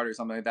bachelor party or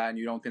something like that, and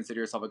you don't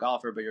consider yourself a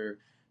golfer, but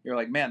you're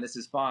like, man, this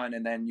is fun,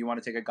 and then you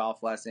want to take a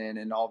golf lesson,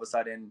 and all of a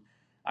sudden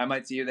I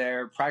might see you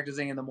there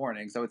practicing in the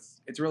morning. So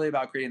it's really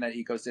about creating that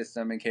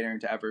ecosystem and catering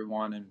to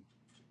everyone and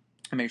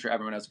make sure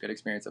everyone has a good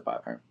experience at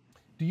 5-Iron.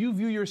 Do you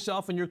view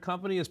yourself and your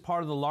company as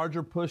part of the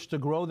larger push to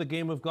grow the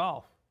game of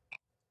golf?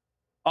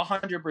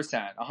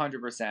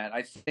 100%.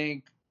 I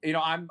think,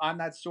 I'm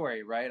that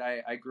story,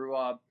 right? I grew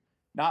up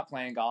not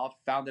playing golf,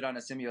 found it on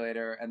a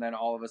simulator, and then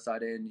all of a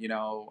sudden,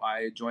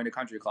 I joined a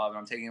country club and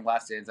I'm taking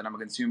lessons and I'm a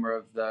consumer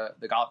of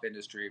the golf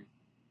industry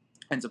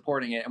and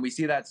supporting it. And we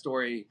see that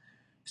story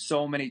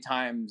so many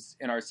times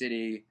in our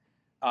city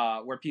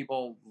where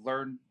people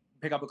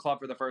pick up a club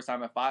for the first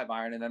time at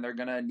 5-Iron, and then they're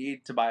going to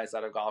need to buy a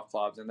set of golf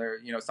clubs, and they're,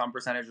 some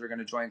percentage are going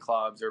to join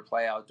clubs or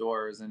play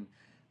outdoors and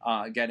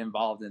get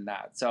involved in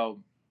that. So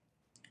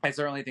I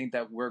certainly think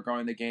that we're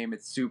growing the game.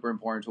 It's super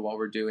important to what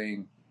we're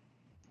doing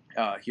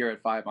here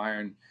at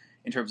 5-Iron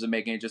in terms of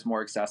making it just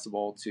more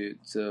accessible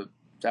to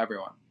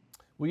everyone.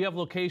 We have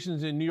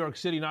locations in New York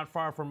City, not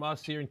far from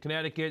us here in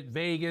Connecticut,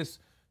 Vegas,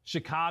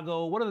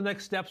 Chicago. What are the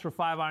next steps for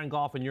 5-Iron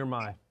Golf in your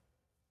mind?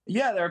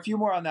 Yeah, there are a few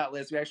more on that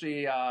list. We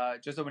actually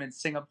just opened in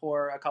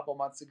Singapore a couple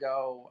months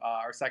ago,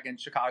 our second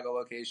Chicago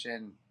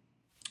location,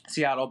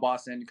 Seattle,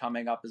 Boston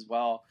coming up as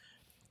well.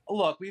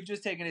 Look, we've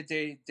just taken it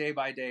day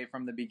by day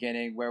from the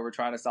beginning, where we're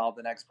trying to solve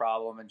the next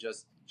problem and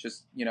just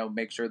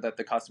make sure that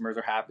the customers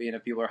are happy. And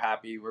if people are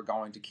happy, we're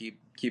going to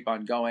keep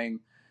on going.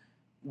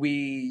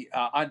 We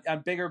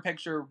on bigger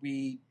picture,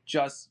 we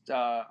just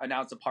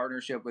announced a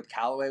partnership with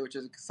Callaway, which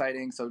is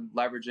exciting. So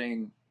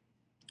leveraging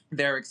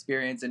their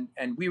experience,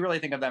 and we really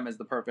think of them as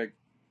the perfect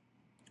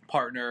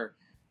partner.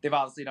 They've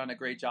obviously done a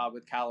great job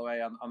with Callaway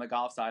on the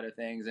golf side of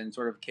things and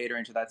sort of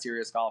catering to that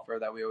serious golfer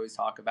that we always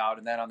talk about.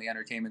 And then on the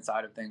entertainment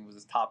side of things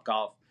was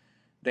Topgolf.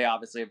 They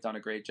obviously have done a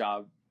great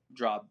job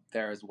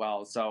there as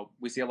well. So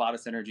we see a lot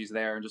of synergies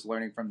there, and just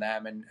learning from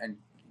them and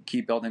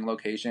keep building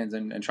locations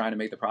and trying to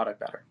make the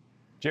product better.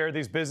 Jared,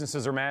 these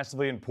businesses are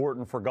massively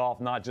important for golf,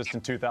 not just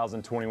in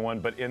 2021,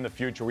 but in the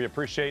future. We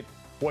appreciate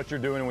what you're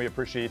doing, and we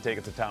appreciate you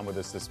taking some time with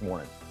us this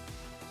morning.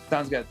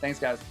 Sounds good. Thanks,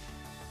 guys.